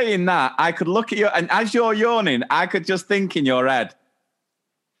was saying that, I could look at you, and as you're yawning, I could just think in your head,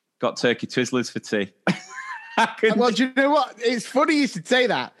 got turkey Twizzlers for tea. Well, do you know what? It's funny you should say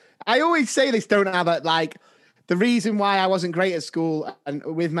that. I always say this, don't I? That like the reason why I wasn't great at school and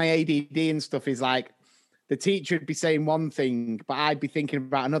with my ADD and stuff is like the teacher would be saying one thing, but I'd be thinking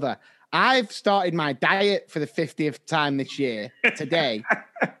about another. I've started my diet for the 50th time this year today,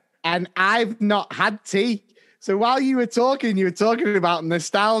 and I've not had tea. So while you were talking about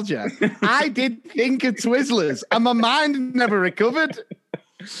nostalgia. I did think of Twizzlers, and my mind never recovered.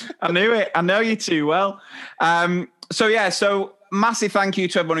 I knew it. I know you too well. So massive thank you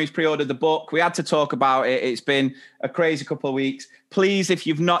to everyone who's pre-ordered the book. We had to talk about it. It's been a crazy couple of weeks. Please, if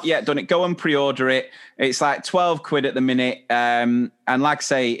you've not yet done it, go and pre-order it. It's like 12 quid at the minute. And like I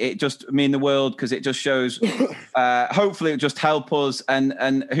say, it just mean the world because it just shows, hopefully it'll just help us.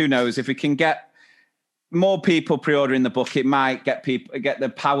 And who knows, if we can get more people pre-ordering the book, it might get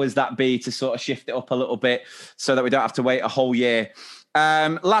the powers that be to sort of shift it up a little bit so that we don't have to wait a whole year.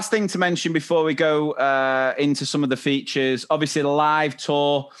 Last thing to mention before we go into some of the features, obviously the live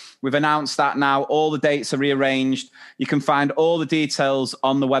tour, we've announced that now. All the dates are rearranged. You can find all the details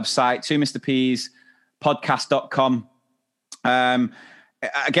on the website, 2mrpspodcast.com.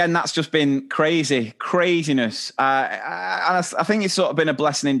 Again, that's just been craziness. I think it's sort of been a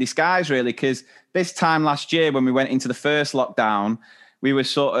blessing in disguise, really, because this time last year when we went into the first lockdown, we were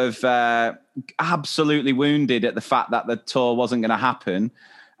sort of absolutely wounded at the fact that the tour wasn't going to happen.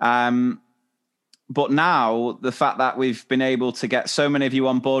 But now the fact that we've been able to get so many of you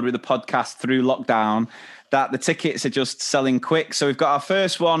on board with the podcast through lockdown, that the tickets are just selling quick. So we've got our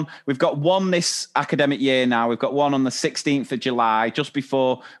first one. We've got one this academic year now. We've got one on the 16th of July, just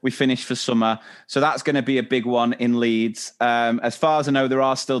before we finish for summer. So that's going to be a big one in Leeds. As far as I know, there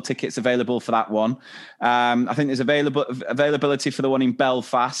are still tickets available for that one. I think there's availability for the one in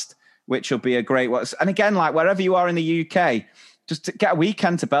Belfast, which will be a great one. And again, like wherever you are in the UK, just to get a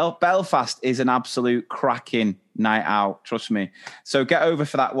weekend to Belfast is an absolute cracking night out, trust me. So get over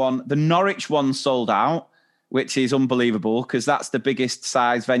for that one. The Norwich one sold out, which is unbelievable because that's the biggest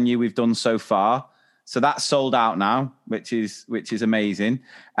size venue we've done so far. So that's sold out now, which is amazing.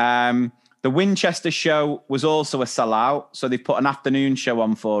 The Winchester show was also a sellout. So they've put an afternoon show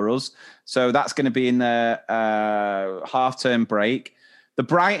on for us. So that's going to be in the half-term break. The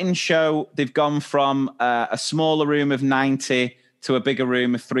Brighton show, they've gone from a smaller room of 90 to a bigger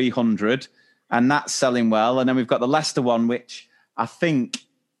room of 300. And that's selling well. And then we've got the Leicester one, which I think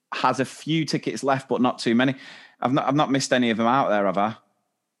has a few tickets left, but not too many. I've not missed any of them out there, have I?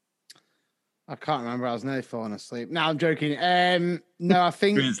 I can't remember. I was nearly falling asleep. No, I'm joking. No, I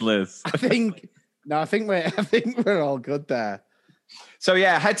think Grizzlies. I think we're all good there. So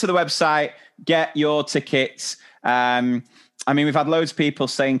yeah, head to the website, get your tickets. I mean, we've had loads of people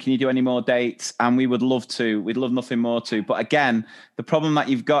saying, can you do any more dates? And we would love to. We'd love nothing more to. But again, the problem that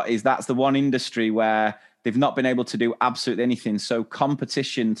you've got is that's the one industry where they've not been able to do absolutely anything. So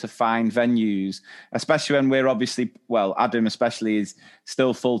competition to find venues, especially when we're obviously, well, Adam especially is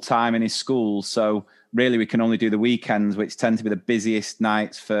still full-time in his school. So really we can only do the weekends, which tend to be the busiest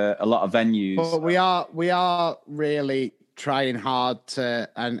nights for a lot of venues. But we are really trying hard to,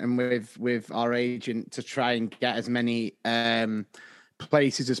 and with our agent, to try and get as many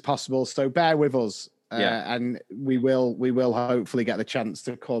places as possible. So bear with us, and we will hopefully get the chance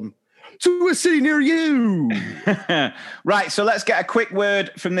to come to a city near you. Right, so let's get a quick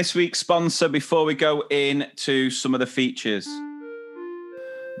word from this week's sponsor before we go into some of the features.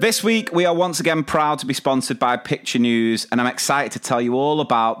 This week, we are once again proud to be sponsored by Picture News, and I'm excited to tell you all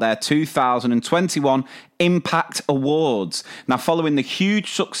about their 2021 Impact Awards. Now, following the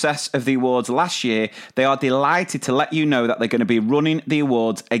huge success of the awards last year, they are delighted to let you know that they're going to be running the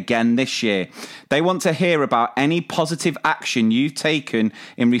awards again this year. They want to hear about any positive action you've taken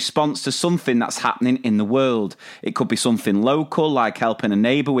in response to something that's happening in the world. It could be something local, like helping a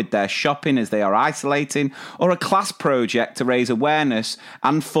neighbour with their shopping as they are isolating, or a class project to raise awareness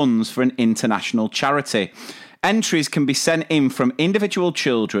and funds for an international charity. Entries can be sent in from individual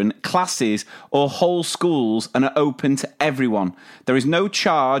children, classes, or whole schools and are open to everyone. There is no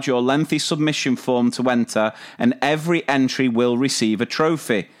charge or lengthy submission form to enter, and every entry will receive a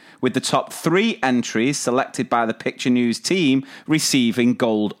trophy, with the top 3 entries selected by the Picture News team receiving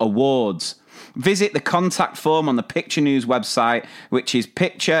gold awards. Visit the contact form on the Picture News website, which is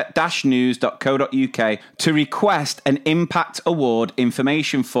picture-news.co.uk, to request an Impact Award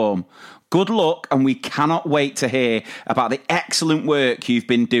information form. Good luck, and we cannot wait to hear about the excellent work you've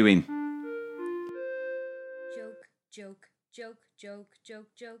been doing. Joke, joke, joke, joke,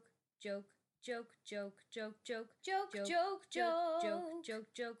 joke, joke, joke, joke, joke, joke, joke, joke, joke, joke, joke,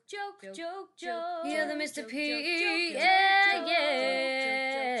 joke, joke, joke, joke. You're the Mr. P, yeah,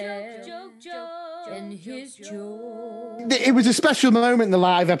 yeah. Joke, joke, and his joke. It was a special moment in the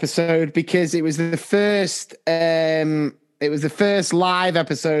live episode because it was the first. It was the first live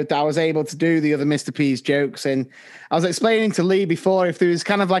episode that I was able to do the other Mr. P's jokes. And I was explaining to Lee before, if there was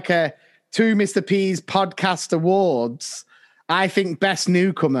kind of like a 2 Mr. P's podcast awards, I think best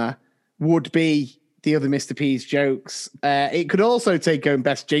newcomer would be the other Mr. P's jokes. It could also take home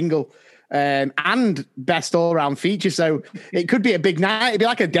best jingle and best all-round feature. So it could be a big night. It'd be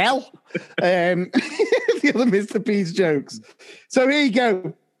like Adele, the other Mr. P's jokes. So here you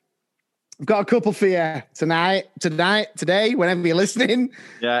go. I've got a couple for you today, whenever you're listening.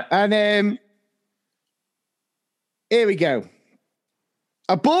 Yeah. And here we go.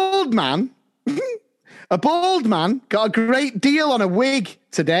 A bald man got a great deal on a wig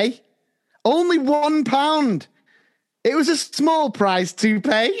today. Only £1. It was a small price to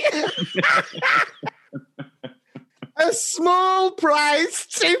pay. A small price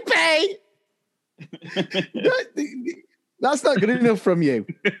to pay. That's not good enough from you.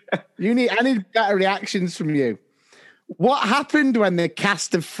 I need better reactions from you. What happened when the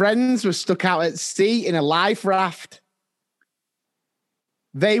cast of Friends were stuck out at sea in a life raft?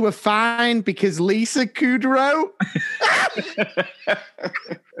 They were fine because Lisa Kudrow.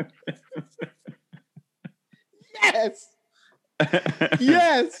 Yes.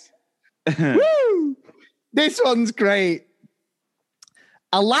 Yes. Woo! This one's great.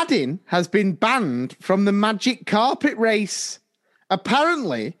 Aladdin has been banned from the magic carpet race.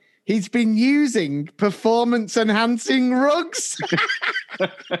 Apparently, he's been using performance-enhancing rugs.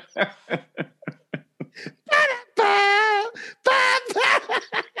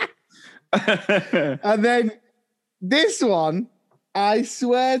 And then this one, I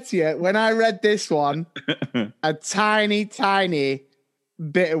swear to you, when I read this one, a tiny, tiny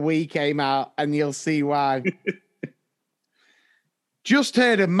bit of wee came out, and you'll see why. Just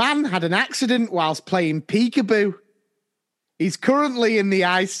heard a man had an accident whilst playing peekaboo. He's currently in the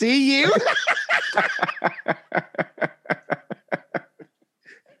ICU.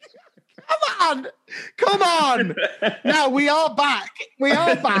 Come on. Now we are back.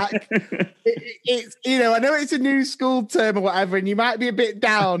 It's, I know it's a new school term or whatever, and you might be a bit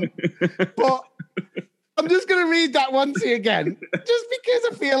down, but I'm just going to read that one to you again, just because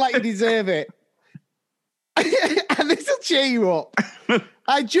I feel like you deserve it. And this will cheer you up.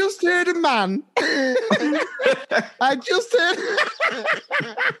 I just heard a man. I just heard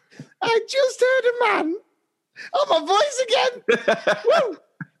a man. Oh, my voice again. Woo.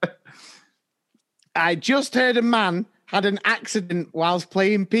 I just heard a man had an accident whilst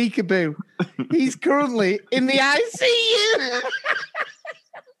playing peekaboo. He's currently in the ICU.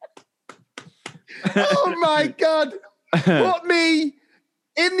 Oh my God. Put me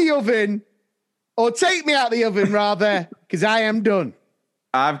in the oven, or take me out the oven rather, because I am done.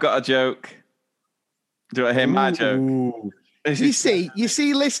 I've got a joke. Do you want to hear my joke? You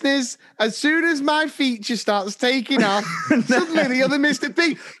see, listeners, as soon as my feature starts taking off, suddenly the other Mr.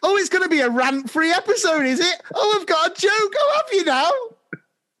 P, oh, it's going to be a rant-free episode, is it? Oh, I've got a joke. Oh, have you now?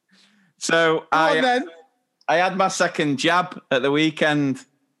 So I had my second jab at the weekend.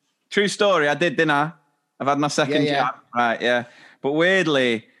 True story, I did, didn't I? I've had my second jab. Right, yeah. But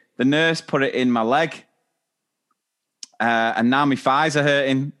weirdly, the nurse put it in my leg. And now my thighs are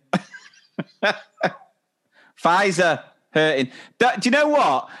hurting. Pfizer hurting. Do you know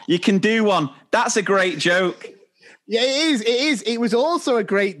what? You can do one. That's a great joke. Yeah, it is. It is. It was also a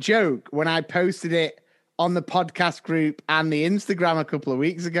great joke when I posted it on the podcast group and the Instagram a couple of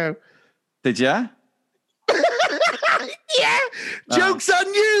weeks ago. Did you? Yeah. Joke's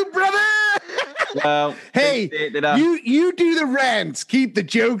on you, brother. Well, hey, you do the rants. Keep the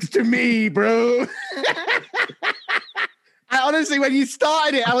jokes to me, bro. Honestly, when you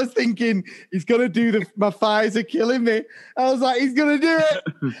started it, I was thinking he's gonna do my thighs are killing me. I was like, he's gonna do it,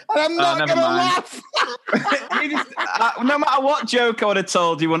 and I'm not gonna laugh. No matter what joke I would have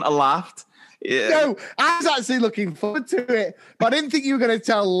told, you wouldn't have laughed. Yeah. No, I was actually looking forward to it, but I didn't think you were going to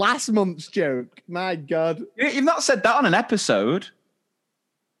tell last month's joke. My God, you've not said that on an episode.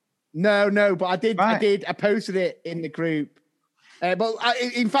 No, but I did. Right. I posted it in the group.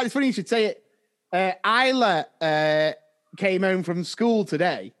 In fact, it's funny you should say it. Isla came home from school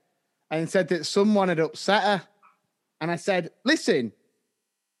today and said that someone had upset her. And I said, listen,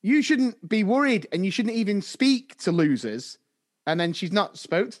 you shouldn't be worried and you shouldn't even speak to losers. And then she's not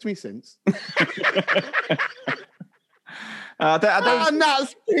spoke to me since. I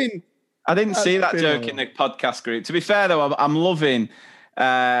didn't see that joke in the podcast group. To be fair, though, I'm loving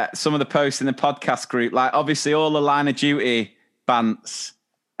some of the posts in the podcast group. Like, obviously, all the Line of Duty bants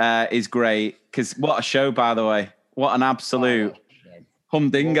is great. Because what a show, by the way. What an absolute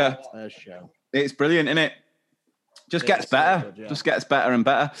humdinger. What a show. It's brilliant, isn't it? Just gets better. So good, yeah. Just gets better and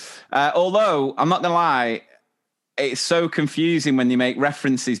better. Although, I'm not going to lie, it's so confusing when they make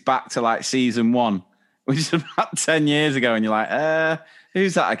references back to like season 1, which is about 10 years ago. And you're like,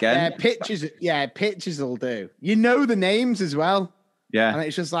 who's that again? Pictures will do. You know the names as well. Yeah. And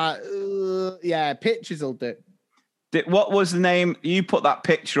it's just like, pictures will do. What was the name? You put that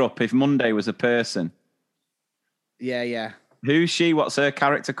picture up if Monday was a person. Yeah. Who's she? What's her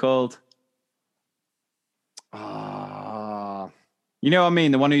character called? You know what I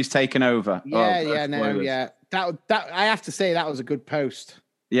mean? The one who's taken over. Yeah. That I have to say that was a good post.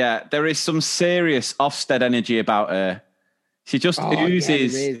 Yeah, there is some serious Ofsted energy about her. She just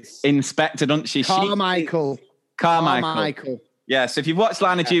oozes Inspector, doesn't she? Carmichael. Yeah, so if you've watched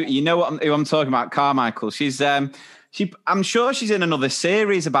Line of Duty, you know who I'm talking about. Carmichael. She's I'm sure she's in another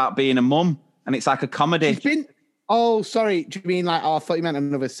series about being a mum, and it's like a comedy. She's been. Oh, sorry. Do you mean like? Oh, I thought you meant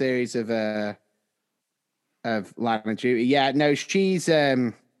another series of Line of Duty. Yeah, no, she's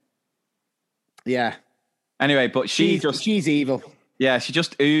yeah. Anyway, but she's evil. Yeah, she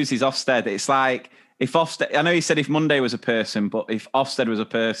just oozes Ofsted. It's like if Ofsted, I know you said if Monday was a person, but if Ofsted was a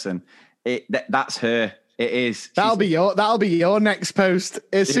person, that's her. It is. That'll be your next post.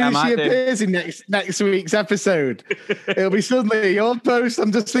 As soon as she appears in next week's episode, it'll be suddenly your post.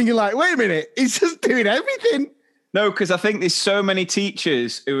 I'm just thinking like, wait a minute, he's just doing everything. No, because I think there's so many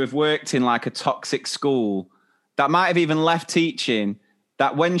teachers who have worked in like a toxic school that might have even left teaching,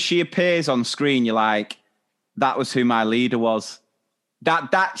 that when she appears on screen, you're like, that was who my leader was.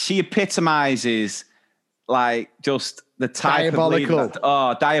 That she epitomizes like just the type of leader.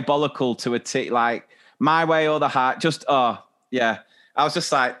 Diabolical to a T, like my way or the heart. Just yeah. I was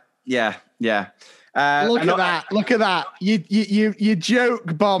just like, yeah. Look at that. You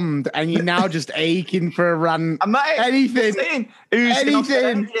joke bombed and you're now just aching for a rant. I'm not anything.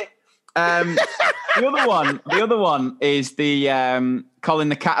 The other one is the Colin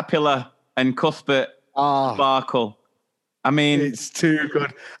the Caterpillar and Cuthbert Sparkle. I mean, it's too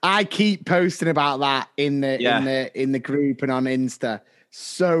good. I keep posting about that in the group and on Insta.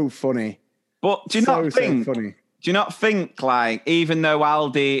 So funny. But do you not think like, even though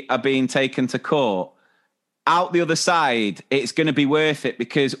Aldi are being taken to court, out the other side, it's going to be worth it,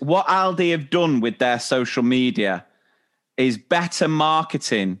 because what Aldi have done with their social media is better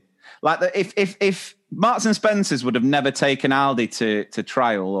marketing. Like if Marks and Spencer's would have never taken Aldi to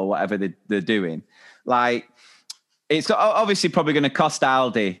trial or whatever they're doing, like it's obviously probably going to cost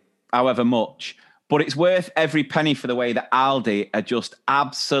Aldi however much, But it's worth every penny for the way that Aldi are just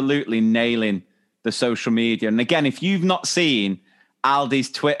absolutely nailing the social media. And again, if you've not seen Aldi's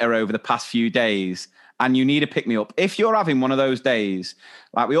Twitter over the past few days and you need a pick-me-up, if you're having one of those days,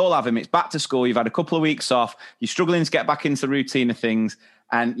 like we all have them, it's back to school, you've had a couple of weeks off, you're struggling to get back into the routine of things,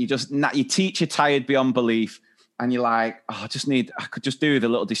 and your teacher tired beyond belief, and you're like, I could just do with a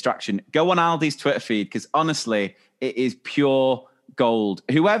little distraction. Go on Aldi's Twitter feed, because honestly, it is pure gold.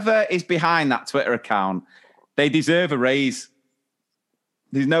 Whoever is behind that Twitter account, they deserve a raise.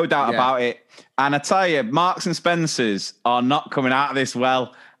 There's no doubt about it. And I tell you, Marks and Spencer's are not coming out of this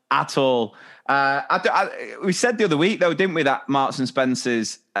well at all. We said the other week, though, didn't we, that Marks and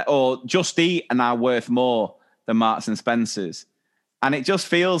Spencer's or Just Eat are now worth more than Marks and Spencer's. And it just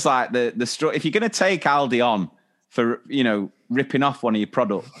feels like if you're going to take Aldi on for, ripping off one of your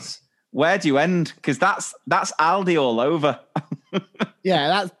products, where do you end? Because that's Aldi all over.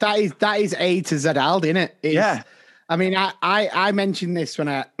 Yeah, that is A to Z Aldi, isn't it? Yeah. I mean, I mentioned this when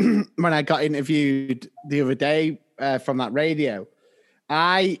I got interviewed the other day from that radio.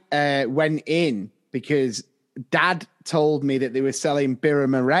 I went in because Dad told me that they were selling Birra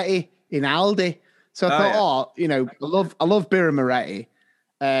Moretti in Aldi. So I thought, I love Birra Moretti.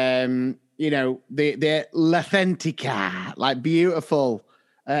 The L'Authentica, like beautiful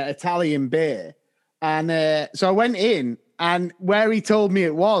Italian beer. And so I went in, and where he told me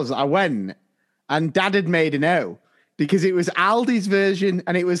it was, I went, and Dad had made a note because it was Aldi's version,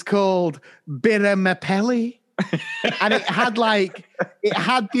 and it was called Birra Mapelli. And it had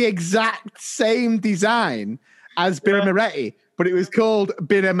the exact same design as Birra Moretti, but it was called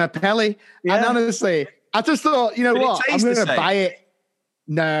Birra Mapelli. Yeah. And honestly, I just thought, I'm going to buy it.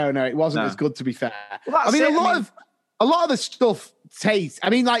 No, it wasn't as good, to be fair. Well, I mean, a lot of the stuff tastes.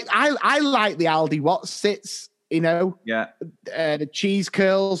 I mean, like I like the Aldi Wotsits, the cheese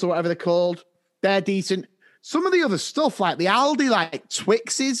curls or whatever they're called. They're decent. Some of the other stuff, like the Aldi, like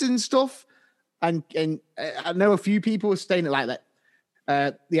Twixes and stuff, and I know a few people were saying it like that.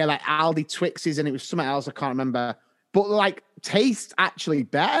 Like Aldi Twixes, and it was something else I can't remember. But like tastes actually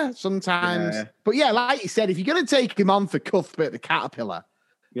better sometimes. Yeah. But yeah, like you said, if you're going to take him on for Cuthbert the Caterpillar,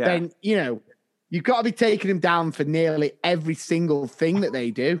 then you've got to be taking him down for nearly every single thing that they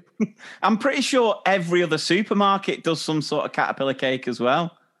do. I'm pretty sure every other supermarket does some sort of Caterpillar cake as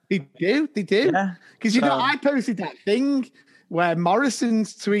well. They do. Yeah. Because I posted that thing where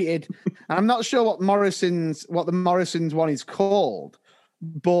Morrison's tweeted, and I'm not sure what the Morrison's one is called,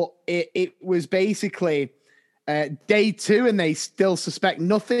 but it was basically day 2 and they still suspect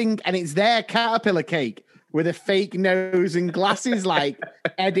nothing, and it's their Caterpillar cake with a fake nose and glasses like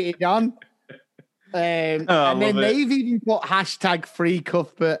edited on. And then they've even put #free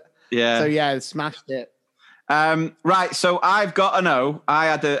Cuthbert. Yeah. So smashed it. Right, so I've got a no. I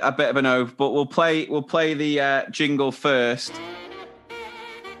had a bit of a no, but we'll play the jingle first.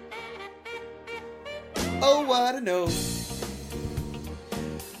 Oh, what a no.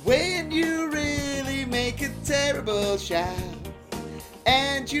 When you really make a terrible shout,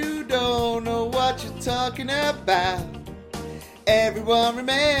 and you don't know what you're talking about, everyone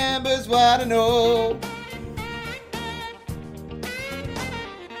remembers what I know.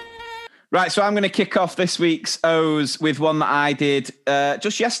 Right, so I'm going to kick off this week's O's with one that I did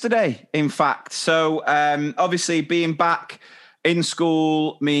just yesterday, in fact. So obviously being back in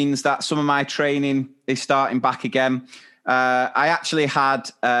school means that some of my training is starting back again. I actually had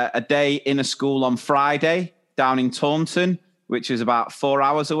a day in a school on Friday down in Taunton, which is about 4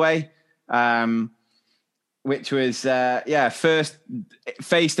 hours away, which was, first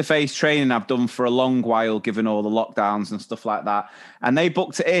face-to-face training I've done for a long while, given all the lockdowns and stuff like that. And they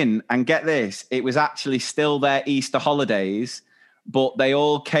booked it in, and get this, it was actually still their Easter holidays, but they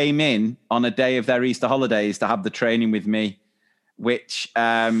all came in on a day of their Easter holidays to have the training with me, which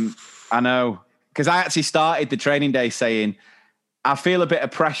I know, because I actually started the training day saying, I feel a bit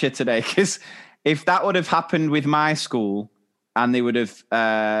of pressure today, because if that would have happened with my school, and they would have,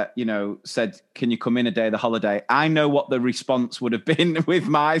 said, can you come in a day of the holiday? I know what the response would have been with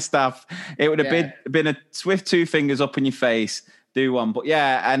my staff. It would have been a swift 2 fingers up in your face, do one. But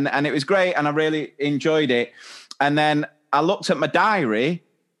and it was great, and I really enjoyed it. And then I looked at my diary,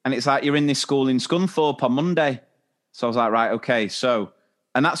 and it's like, you're in this school in Scunthorpe on Monday. So I was like, right, okay. So,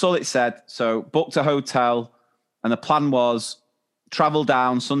 and that's all it said. So booked a hotel, and the plan was travel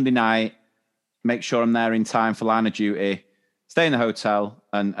down Sunday night, make sure I'm there in time for line of duty, stay in the hotel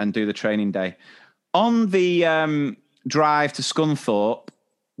and do the training day. On the drive to Scunthorpe,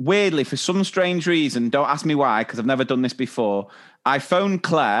 weirdly, for some strange reason, don't ask me why, because I've never done this before, I phoned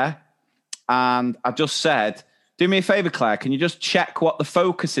Claire and I just said, do me a favour, Claire, can you just check what the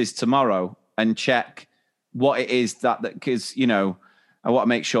focus is tomorrow and check what it is that because, you know, I want to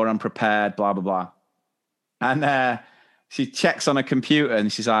make sure I'm prepared, blah, blah, blah. And she checks on a computer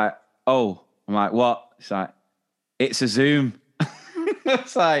and she's like, oh, I'm like, what? She's like, it's a Zoom.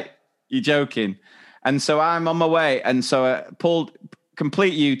 It's like, you're joking. And so I'm on my way. And so I pulled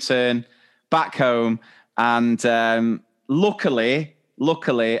complete U-turn back home. And luckily,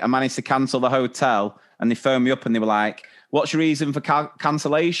 I managed to cancel the hotel. And they phoned me up and they were like, what's your reason for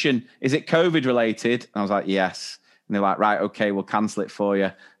cancellation? Is it COVID related? And I was like, yes. And they're like, right, okay, we'll cancel it for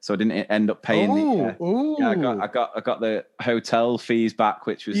you. So I didn't end up paying I got the hotel fees back,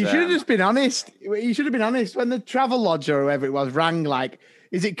 which was... You should have just been honest. You should have been honest. When the travel lodge or whoever it was rang, like,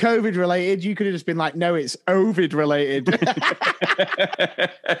 is it COVID related? You could have just been like, no, it's Ovid related.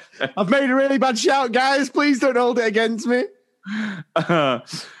 I've made a really bad shout, guys. Please don't hold it against me.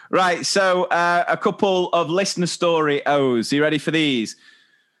 Right, so a couple of listener story O's. Are you ready for these?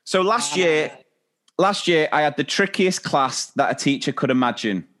 So last year, I had the trickiest class that a teacher could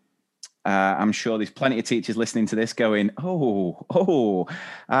imagine. I'm sure there's plenty of teachers listening to this going,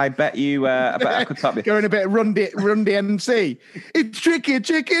 I bet you, I could probably... Going a bit run DMC. It's tricky.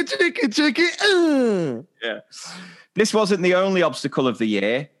 Yeah. This wasn't the only obstacle of the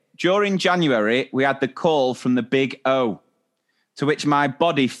year. During January, we had the call from the big O, to which my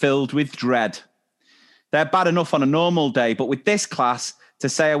body filled with dread. They're bad enough on a normal day, but with this class, to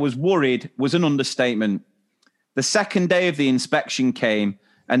say I was worried was an understatement. The second day of the inspection came,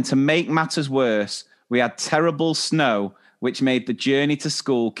 and to make matters worse, we had terrible snow, which made the journey to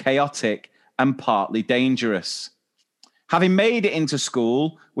school chaotic and partly dangerous. Having made it into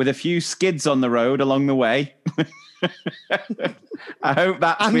school with a few skids on the road along the way, I hope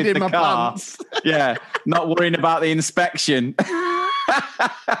that's and with in the my car. pants. Yeah, not worrying about the inspection.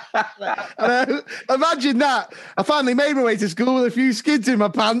 Imagine that. I finally made my way to school with a few skids in my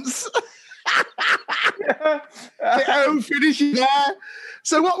pants. Finishing there.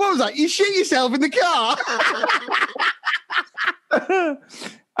 So what was that? You shit yourself in the car?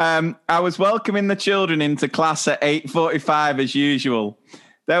 I was welcoming the children into class at 8:45 as usual.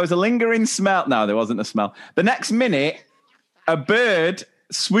 There was a lingering smell. No, there wasn't a smell. The next minute, a bird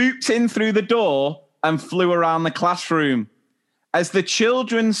swooped in through the door and flew around the classroom. As the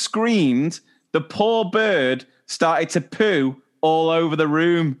children screamed, the poor bird started to poo all over the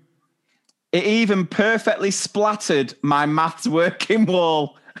room. It even perfectly splattered my maths working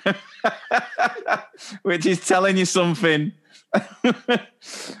wall, which is telling you something.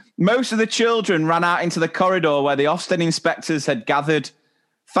 Most of the children ran out into the corridor where the Ofsted inspectors had gathered.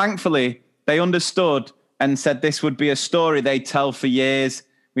 Thankfully, they understood and said this would be a story they'd tell for years.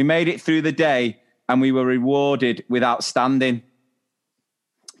 We made it through the day and we were rewarded with outstanding.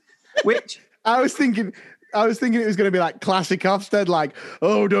 Which I was thinking it was going to be like classic Ofsted, like,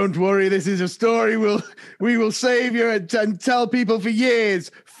 oh, don't worry, this is a story we will save you and tell people for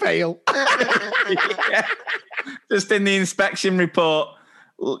years. Fail. Yeah. Just in the inspection report,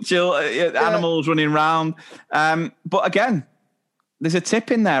 animals running around. But again, there's a tip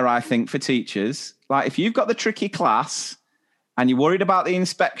in there, I think, for teachers. Like, if you've got the tricky class and you're worried about the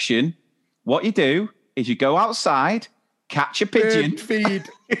inspection, what you do is you go outside, catch a pigeon, feed,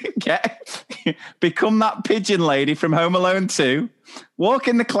 become that pigeon lady from Home Alone 2, walk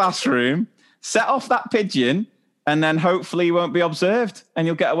in the classroom, set off that pigeon, and then hopefully you won't be observed and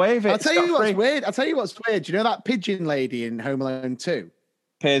you'll get away with it. I'll tell you what's weird. Do you know that pigeon lady in Home Alone 2?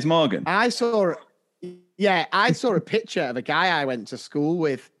 Piers Morgan. I saw a picture of a guy I went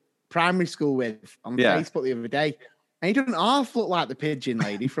to primary school with on Facebook the other day. And he doesn't half look like the pigeon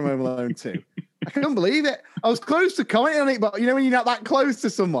lady from Home Alone 2. I couldn't believe it. I was close to commenting on it, but you know when you're not that close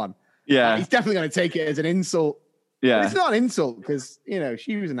to someone? Yeah. He's definitely going to take it as an insult. Yeah. But it's not an insult because,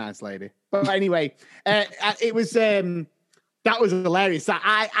 she was a nice lady. But anyway, it was, that was hilarious.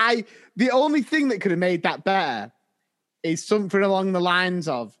 The only thing that could have made that better is something along the lines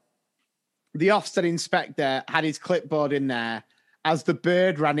of the Ofsted inspector had his clipboard in there as the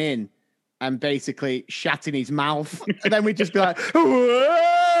bird ran in and basically shat in his mouth. And then we'd just be like,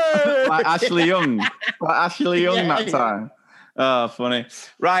 whoa! Like Ashley Young. That time. Oh, funny.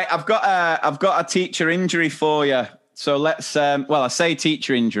 Right, I've got a teacher injury for you. So let's, I say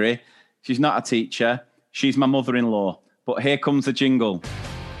teacher injury. She's not a teacher. She's my mother-in-law. But here comes the jingle.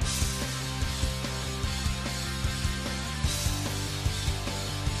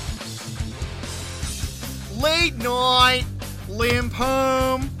 Late night, limp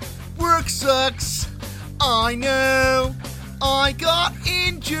home, work sucks, I know. I got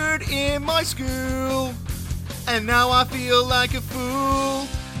injured in my school, and now I feel like a fool.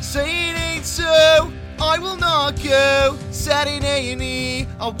 Say it ain't so, I will not go. Sat in A&E,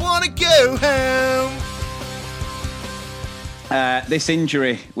 I want to go home. This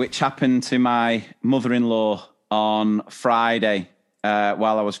injury, which happened to my mother-in-law on Friday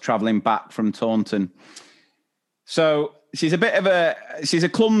while I was travelling back from Taunton. So she's a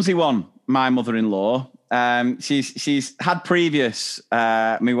clumsy one, my mother-in-law. She's had previous.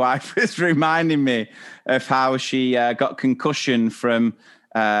 My wife is reminding me of how she got concussion from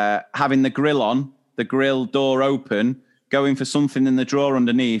having the grill door open, going for something in the drawer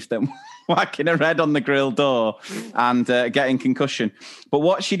underneath, then whacking her head on the grill door and getting concussion. But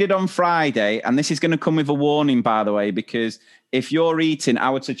what she did on Friday, and this is going to come with a warning, by the way, because if you're eating, I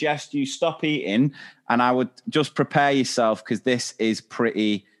would suggest you stop eating and I would just prepare yourself because this is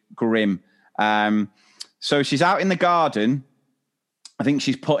pretty grim. So she's out in the garden. I think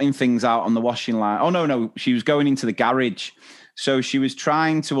she's putting things out on the washing line. Oh, no. She was going into the garage. So she was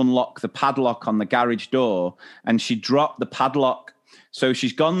trying to unlock the padlock on the garage door and she dropped the padlock. So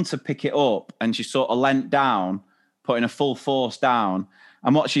she's gone to pick it up and she sort of leant down, putting a full force down.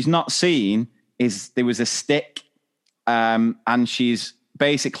 And what she's not seen is there was a stick and she's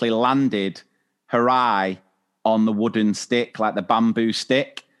basically landed her eye on the wooden stick, like the bamboo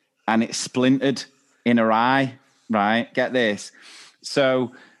stick, and it splintered in her eye, right? Get this.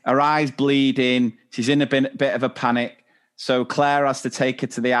 So her eye's bleeding. She's in a bit of a panic. So Claire has to take her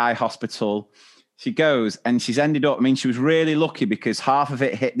to the eye hospital. She goes and she's ended up, she was really lucky because half of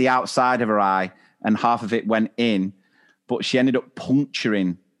it hit the outside of her eye and half of it went in, but she ended up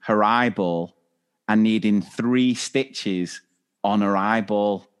puncturing her eyeball and needing 3 stitches on her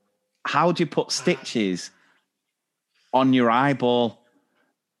eyeball. How do you put stitches on your eyeball?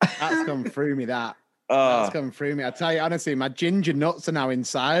 That's gone through me, that. That's gone through me. I tell you honestly, my ginger nuts are now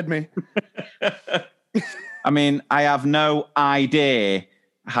inside me. I have no idea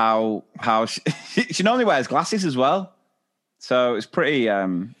how she normally wears glasses as well. So it's pretty,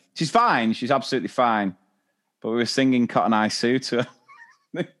 she's fine. She's absolutely fine. But we were singing Cotton Eye Sue to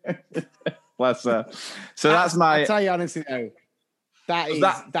her. Bless her. So that's my... I tell you honestly though,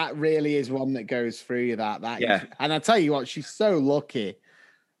 that really is one that goes through you, that yeah. And I tell you what, she's so lucky.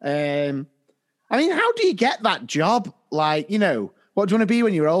 How do you get that job? Like, what do you want to be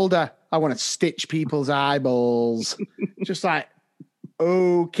when you're older? I want to stitch people's eyeballs. Just like,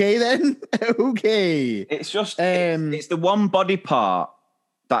 okay then. Okay. It's just, it's the one body part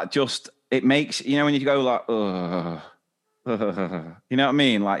that just, it makes, when you go like, ugh. You know what I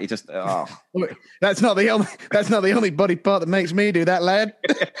mean? Like you just, oh. That's not the only body part that makes me do that, lad.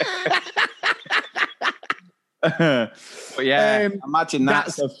 But yeah, imagine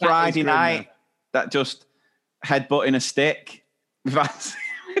that. So Friday night, that just headbutting a stick.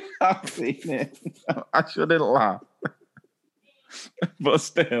 I've seen it. I shouldn't laugh. But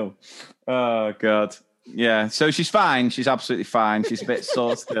still. Oh, God. Yeah, so she's fine. She's absolutely fine. She's a bit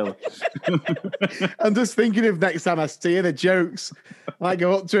sore still. I'm just thinking of next time I see her, the jokes. I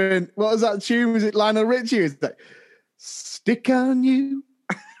go up to her and, what was that tune? Was it Lionel Richie? It's like, stick on you.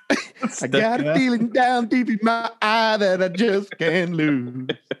 I got a feeling down deep in my eye that I just can't lose.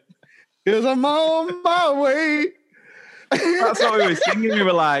 Because I'm on my way. That's what we were singing. We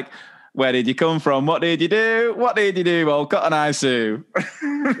were like, where did you come from? What did you do? What did you do? Well, Cotton Eye Sue.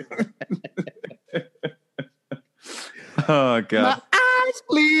 Oh, God. My eyes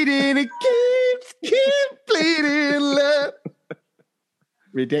bleeding. It keeps bleeding. Love.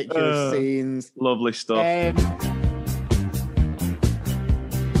 Ridiculous scenes. Lovely stuff. A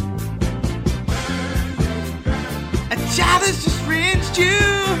child has just rinsed you.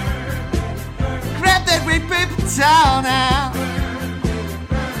 Grab that red paper towel now.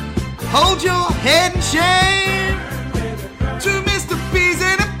 Hold your head in shame to Mr. P's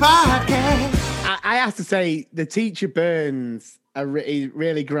in a podcast. I have to say, the Teacher Burns are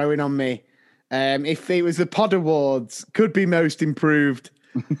really growing on me. If it was the Pod Awards, could be most improved,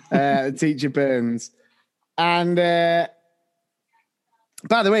 Teacher Burns. And by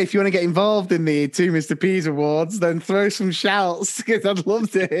the way, if you want to get involved in the 2 Mr. P's Awards, then throw some shouts because I'd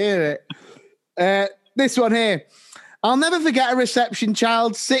love to hear it. This one here. I'll never forget a reception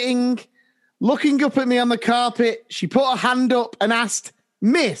child sitting, looking up at me on the carpet. She put her hand up and asked,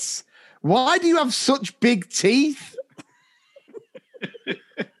 "Miss, why do you have such big teeth?"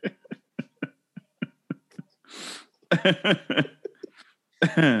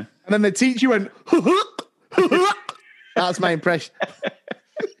 And then the teacher went, that's my impression.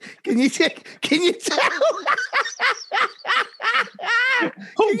 Can you tell? Can you tell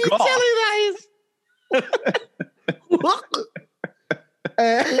who that is?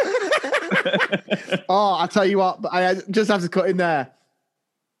 Oh, I'll tell you what, I just have to cut in there.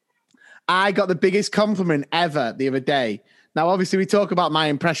 I got the biggest compliment ever the other day. Now, obviously, we talk about my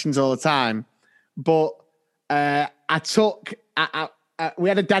impressions all the time, but we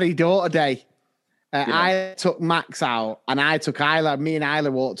had a daddy-daughter day. I took Max out and I took Isla. Me and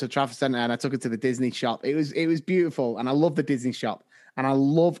Isla walked to Trafford Centre and I took her to the Disney shop. It was beautiful. And I love the Disney shop. And I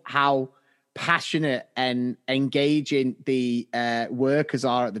love how passionate and engaging the workers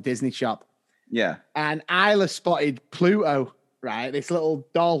are at the Disney shop. Yeah. And Isla spotted Pluto, right? This little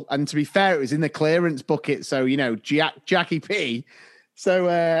doll. And to be fair, it was in the clearance bucket. So, you know, Jackie P.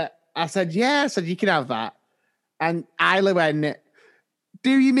 So I said, yeah. I said, you can have that. And Isla went, do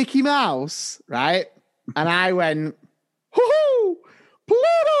you Mickey Mouse? Right? And I went, hoo-hoo,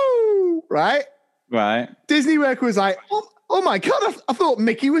 Pluto, right? Right. Disney worker was like, oh my God, I thought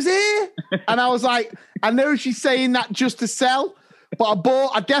Mickey was here. And I was like, I know she's saying that just to sell, but I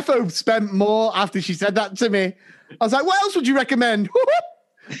defo spent more after she said that to me. I was like, what else would you recommend?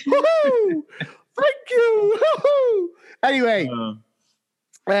 Woo-hoo! Thank you. Woo-hoo! Anyway,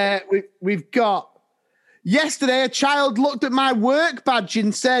 we've got, yesterday a child looked at my work badge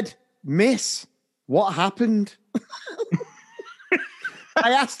and said, Miss, what happened?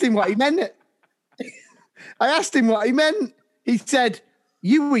 I asked him what he meant. He said,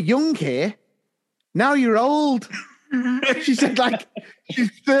 you were young here. Now you're old. She said, like, she's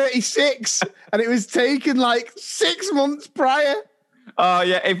 36 and it was taken like 6 months prior. Oh,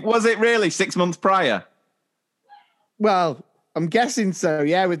 yeah. Was it really 6 months prior? Well, I'm guessing so,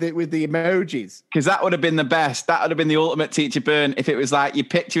 yeah, with the emojis. Because that would have been the best. That would have been the ultimate teacher burn if it was like your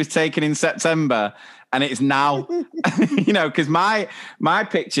picture was taken in September and it's now. You know, because my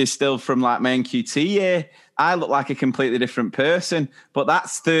picture's still from like my NQT year. I look like a completely different person, but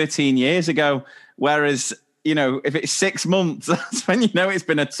that's 13 years ago. Whereas, you know, if it's 6 months, that's when you know it's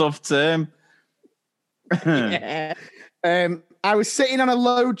been a tough term. Yeah. I was sitting on a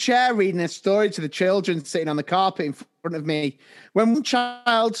low chair reading a story to the children sitting on the carpet in front of me when one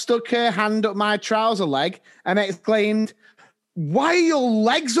child stuck her hand up my trouser leg and exclaimed, why are your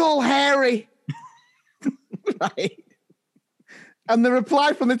legs all hairy? Right. And the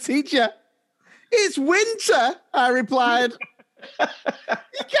reply from the teacher, it's winter, I replied. You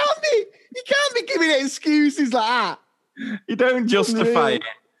can't be giving it excuses like that. You don't justify it.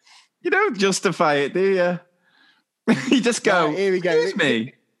 You don't justify it, do you? You just go, right, here we go. Excuse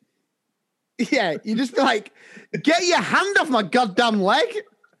me. Yeah, you just be like, get your hand off my goddamn leg.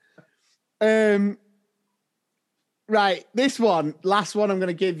 Right, this one, last one I'm going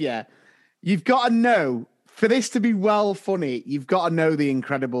to give you. You've got to know, for this to be well funny, you've got to know The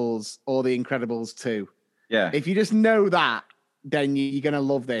Incredibles or The Incredibles 2. Yeah. If you just know that, then you're going to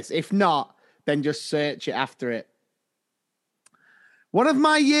love this. If not, then just search it after it. One of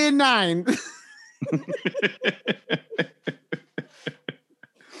my year 9...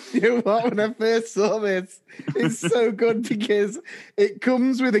 You know what? When I first saw this, it's so good because it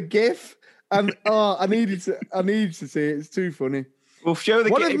comes with a GIF, and I needed to see it. It's too funny. Well, show the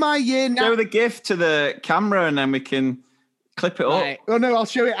GIF. Of my year now. Show the GIF to the camera, and then we can clip it right. up. Oh no, I'll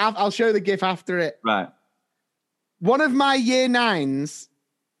show it. I'll show the GIF after it. Right. One of my year 9s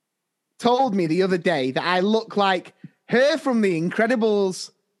told me the other day that I look like her from The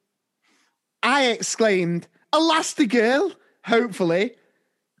Incredibles. I exclaimed, Elastigirl, hopefully.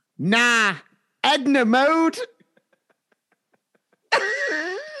 Nah, Edna Mode.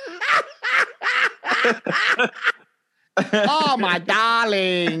 Oh, my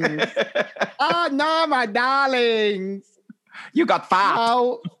darlings. Oh, no, my darlings. You got fat.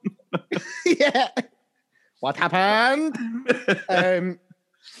 Oh, yeah. What happened? So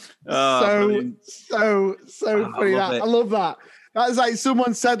funny. I love that. That's like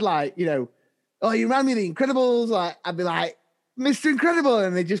someone said, like, you know, oh, you remind me of The Incredibles. Like, I'd be like, Mr. Incredible,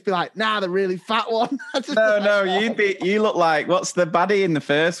 and they'd just be like, nah, the really fat one. No, you look like, what's the baddie in the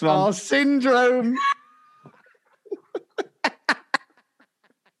first one? Oh, Syndrome.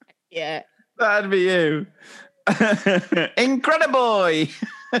 Yeah. That'd be you. Incredible. I'm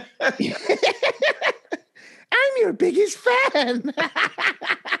your biggest fan.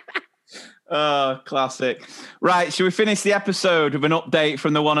 Oh, classic. Right, should we finish the episode with an update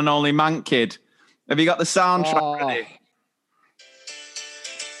from the one and only Man Kid? Have you got the soundtrack ready?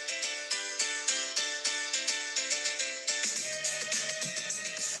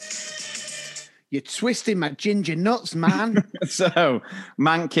 You're twisting my ginger nuts, man. So,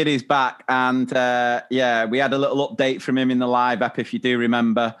 Man Kid is back. And yeah, we had a little update from him in the live app, if you do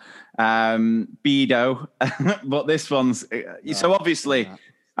remember. Bedo. But this one's... So obviously,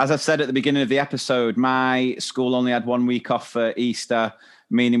 as I've said at the beginning of the episode, my school only had 1 week off for Easter,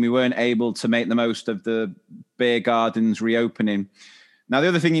 meaning we weren't able to make the most of the beer gardens reopening. Now, the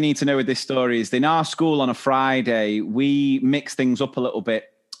other thing you need to know with this story is in our school on a Friday, we mix things up a little bit.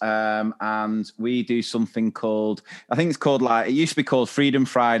 And we do something called, I think it's called it used to be called Freedom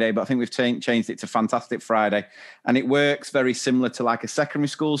Friday, but I think we've changed it to Fantastic Friday. And it works very similar to like a secondary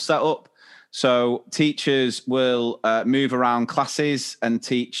school setup. So teachers will move around classes and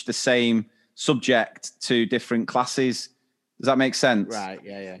teach the same subject to different classes. Does that make sense? Right.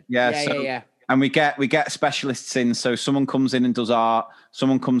 Yeah. And we get specialists in. So someone comes in and does art.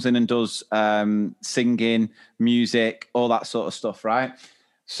 Someone comes in and does singing, music, all that sort of stuff, right?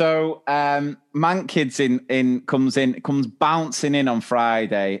 So Man Kids comes bouncing in on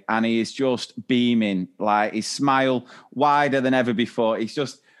Friday, and he is just beaming, like his smile wider than ever before. He's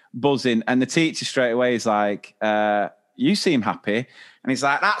just buzzing. And the teacher straight away is like, you seem happy. And he's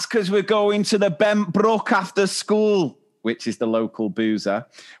like, that's because we're going to the Bent Brook after school, which is the local boozer.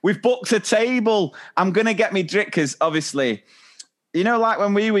 We've booked a table. I'm going to get me drink, because obviously, you know, like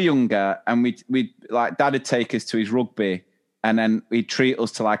when we were younger and we like Dad would take us to his rugby, and then he'd treat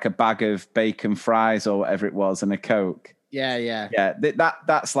us to like a bag of bacon fries or whatever it was and a Coke. Yeah.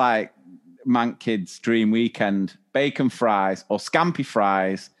 That's like Man Kids' dream weekend. Bacon fries or scampi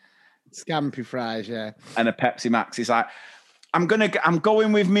fries. Scampi fries, yeah. And a Pepsi Max. He's like, I'm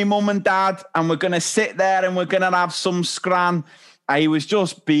going with me mum and dad, and we're going to sit there and we're going to have some scran. And he was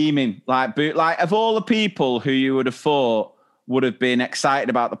just beaming. Like of all the people who you would have thought would have been excited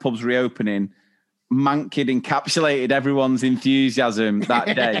about the pub's reopening, Man Kid encapsulated everyone's enthusiasm that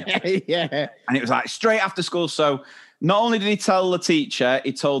day. Yeah. And it was like straight after school. So not only did he tell the teacher,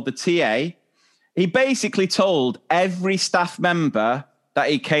 he told the TA. He basically told every staff member that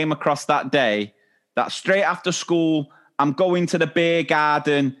he came across that day that straight after school, I'm going to the beer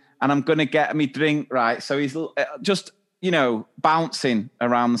garden and I'm going to get me drink, right? So he's just, you know, bouncing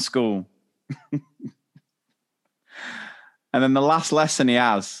around the school. And then the last lesson he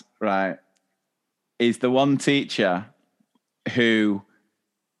has, right, is the one teacher who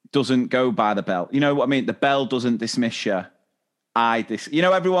doesn't go by the bell. You know what I mean? The bell doesn't dismiss you. You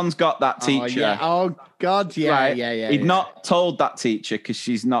know, everyone's got that teacher. Oh God, yeah, right? Yeah. He'd not told that teacher because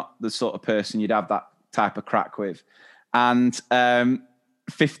she's not the sort of person you'd have that type of crack with. And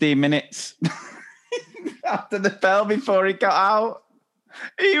 15 minutes after the bell, before he got out,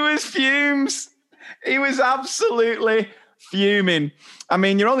 he was fumes. He was absolutely fuming. I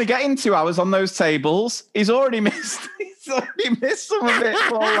mean, you're only getting 2 hours on those tables. He's already missed some of it,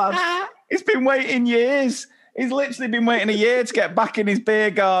 poor lad. He's been waiting years. He's literally been waiting a year to get back in his beer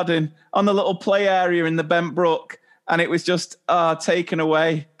garden on the little play area in the Bent Brook. And it was just taken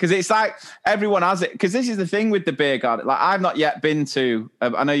away. Because it's like everyone has it. Because this is the thing with the beer garden. Like, I've not yet been to,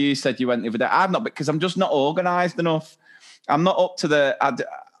 I know you said you went the other day. I've not, because I'm just not organised enough. I'm not up to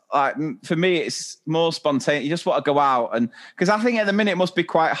for me, it's more spontaneous. You just want to go out. And because I think at the minute it must be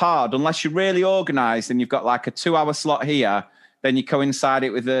quite hard, unless you're really organised and you've got like a 2 hour slot here, then you coincide it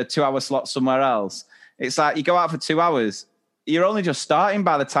with a 2 hour slot somewhere else. It's like you go out for 2 hours. You're only just starting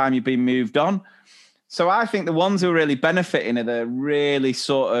by the time you've been moved on. So I think the ones who are really benefiting are the really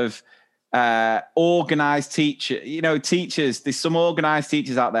sort of organised teachers. You know, teachers, there's some organised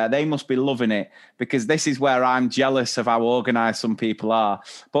teachers out there. They must be loving it, because this is where I'm jealous of how organised some people are.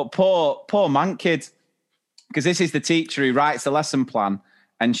 But poor Man Kid, because this is the teacher who writes the lesson plan,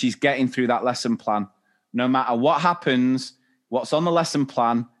 and she's getting through that lesson plan. No matter what happens, what's on the lesson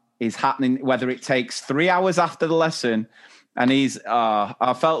plan is happening, whether it takes 3 hours after the lesson. And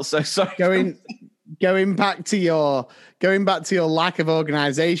I felt so sorry. Going back to your lack of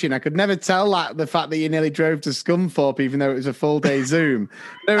organisation, I could never tell like the fact that you nearly drove to Scunthorpe, even though it was a full day Zoom.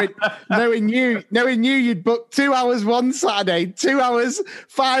 knowing you'd book 2 hours one Saturday, 2 hours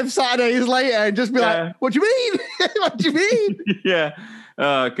 5 Saturdays later, and just be like, "What do you mean? What do you mean?" Yeah.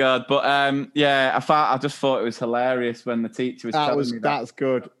 Oh God. But I just thought it was hilarious when the teacher was telling me that. That's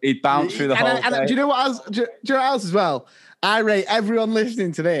good. He'd bounced through the whole day. Do you know what else? Do you know what else as well? I rate everyone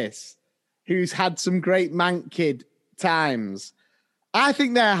listening to this who's had some great Man Kid times. I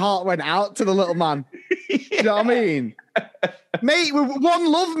think their heart went out to the little man. Yeah. You know what I mean? Mate, we're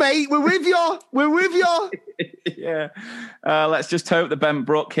one love, mate. We're with you. Yeah. Let's just hope the Bent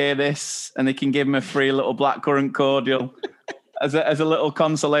Brook hear this and they can give him a free little blackcurrant cordial as a little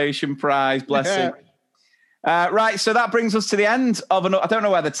consolation prize. Bless him. Right, so that brings us to the end of I don't know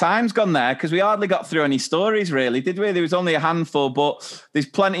where the time's gone there, because we hardly got through any stories, really, did we? There was only a handful, but there's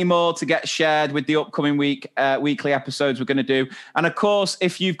plenty more to get shared with the upcoming weekly episodes we're going to do. And of course,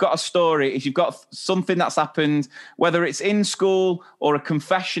 if you've got a story, if you've got something that's happened, whether it's in school or a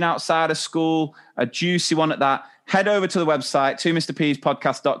confession outside of school, a juicy one at that, head over to the website,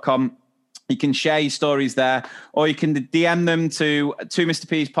 2mrpspodcast.com. You can share your stories there, or you can DM them to Mr.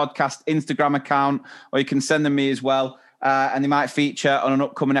 P's podcast Instagram account, or you can send them me as well, and they might feature on an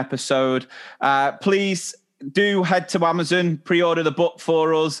upcoming episode. Please do head to Amazon, pre-order the book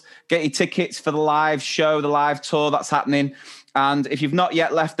for us, get your tickets for the live show, the live tour that's happening. And if you've not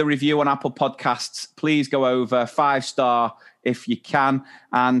yet left a review on Apple Podcasts, please go over 5-star if you can.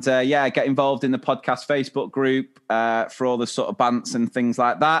 And get involved in the podcast Facebook group for all the sort of bants and things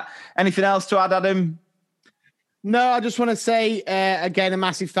like that. Anything else to add, Adam? No, I just want to say, again, a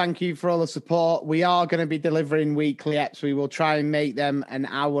massive thank you for all the support. We are going to be delivering weekly eps. We will try and make them an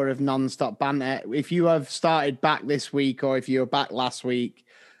hour of non-stop banter. If you have started back this week, or if you were back last week,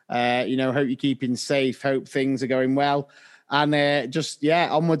 hope you're keeping safe. Hope things are going well. And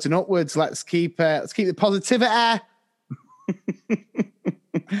onwards and upwards. Let's keep the positivity.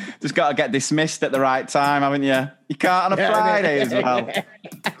 Just got to get dismissed at the right time, haven't you? You can't on a Friday as well.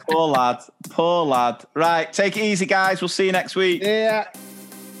 Poor lad. Right, take it easy, guys. We'll see you next week. Yeah.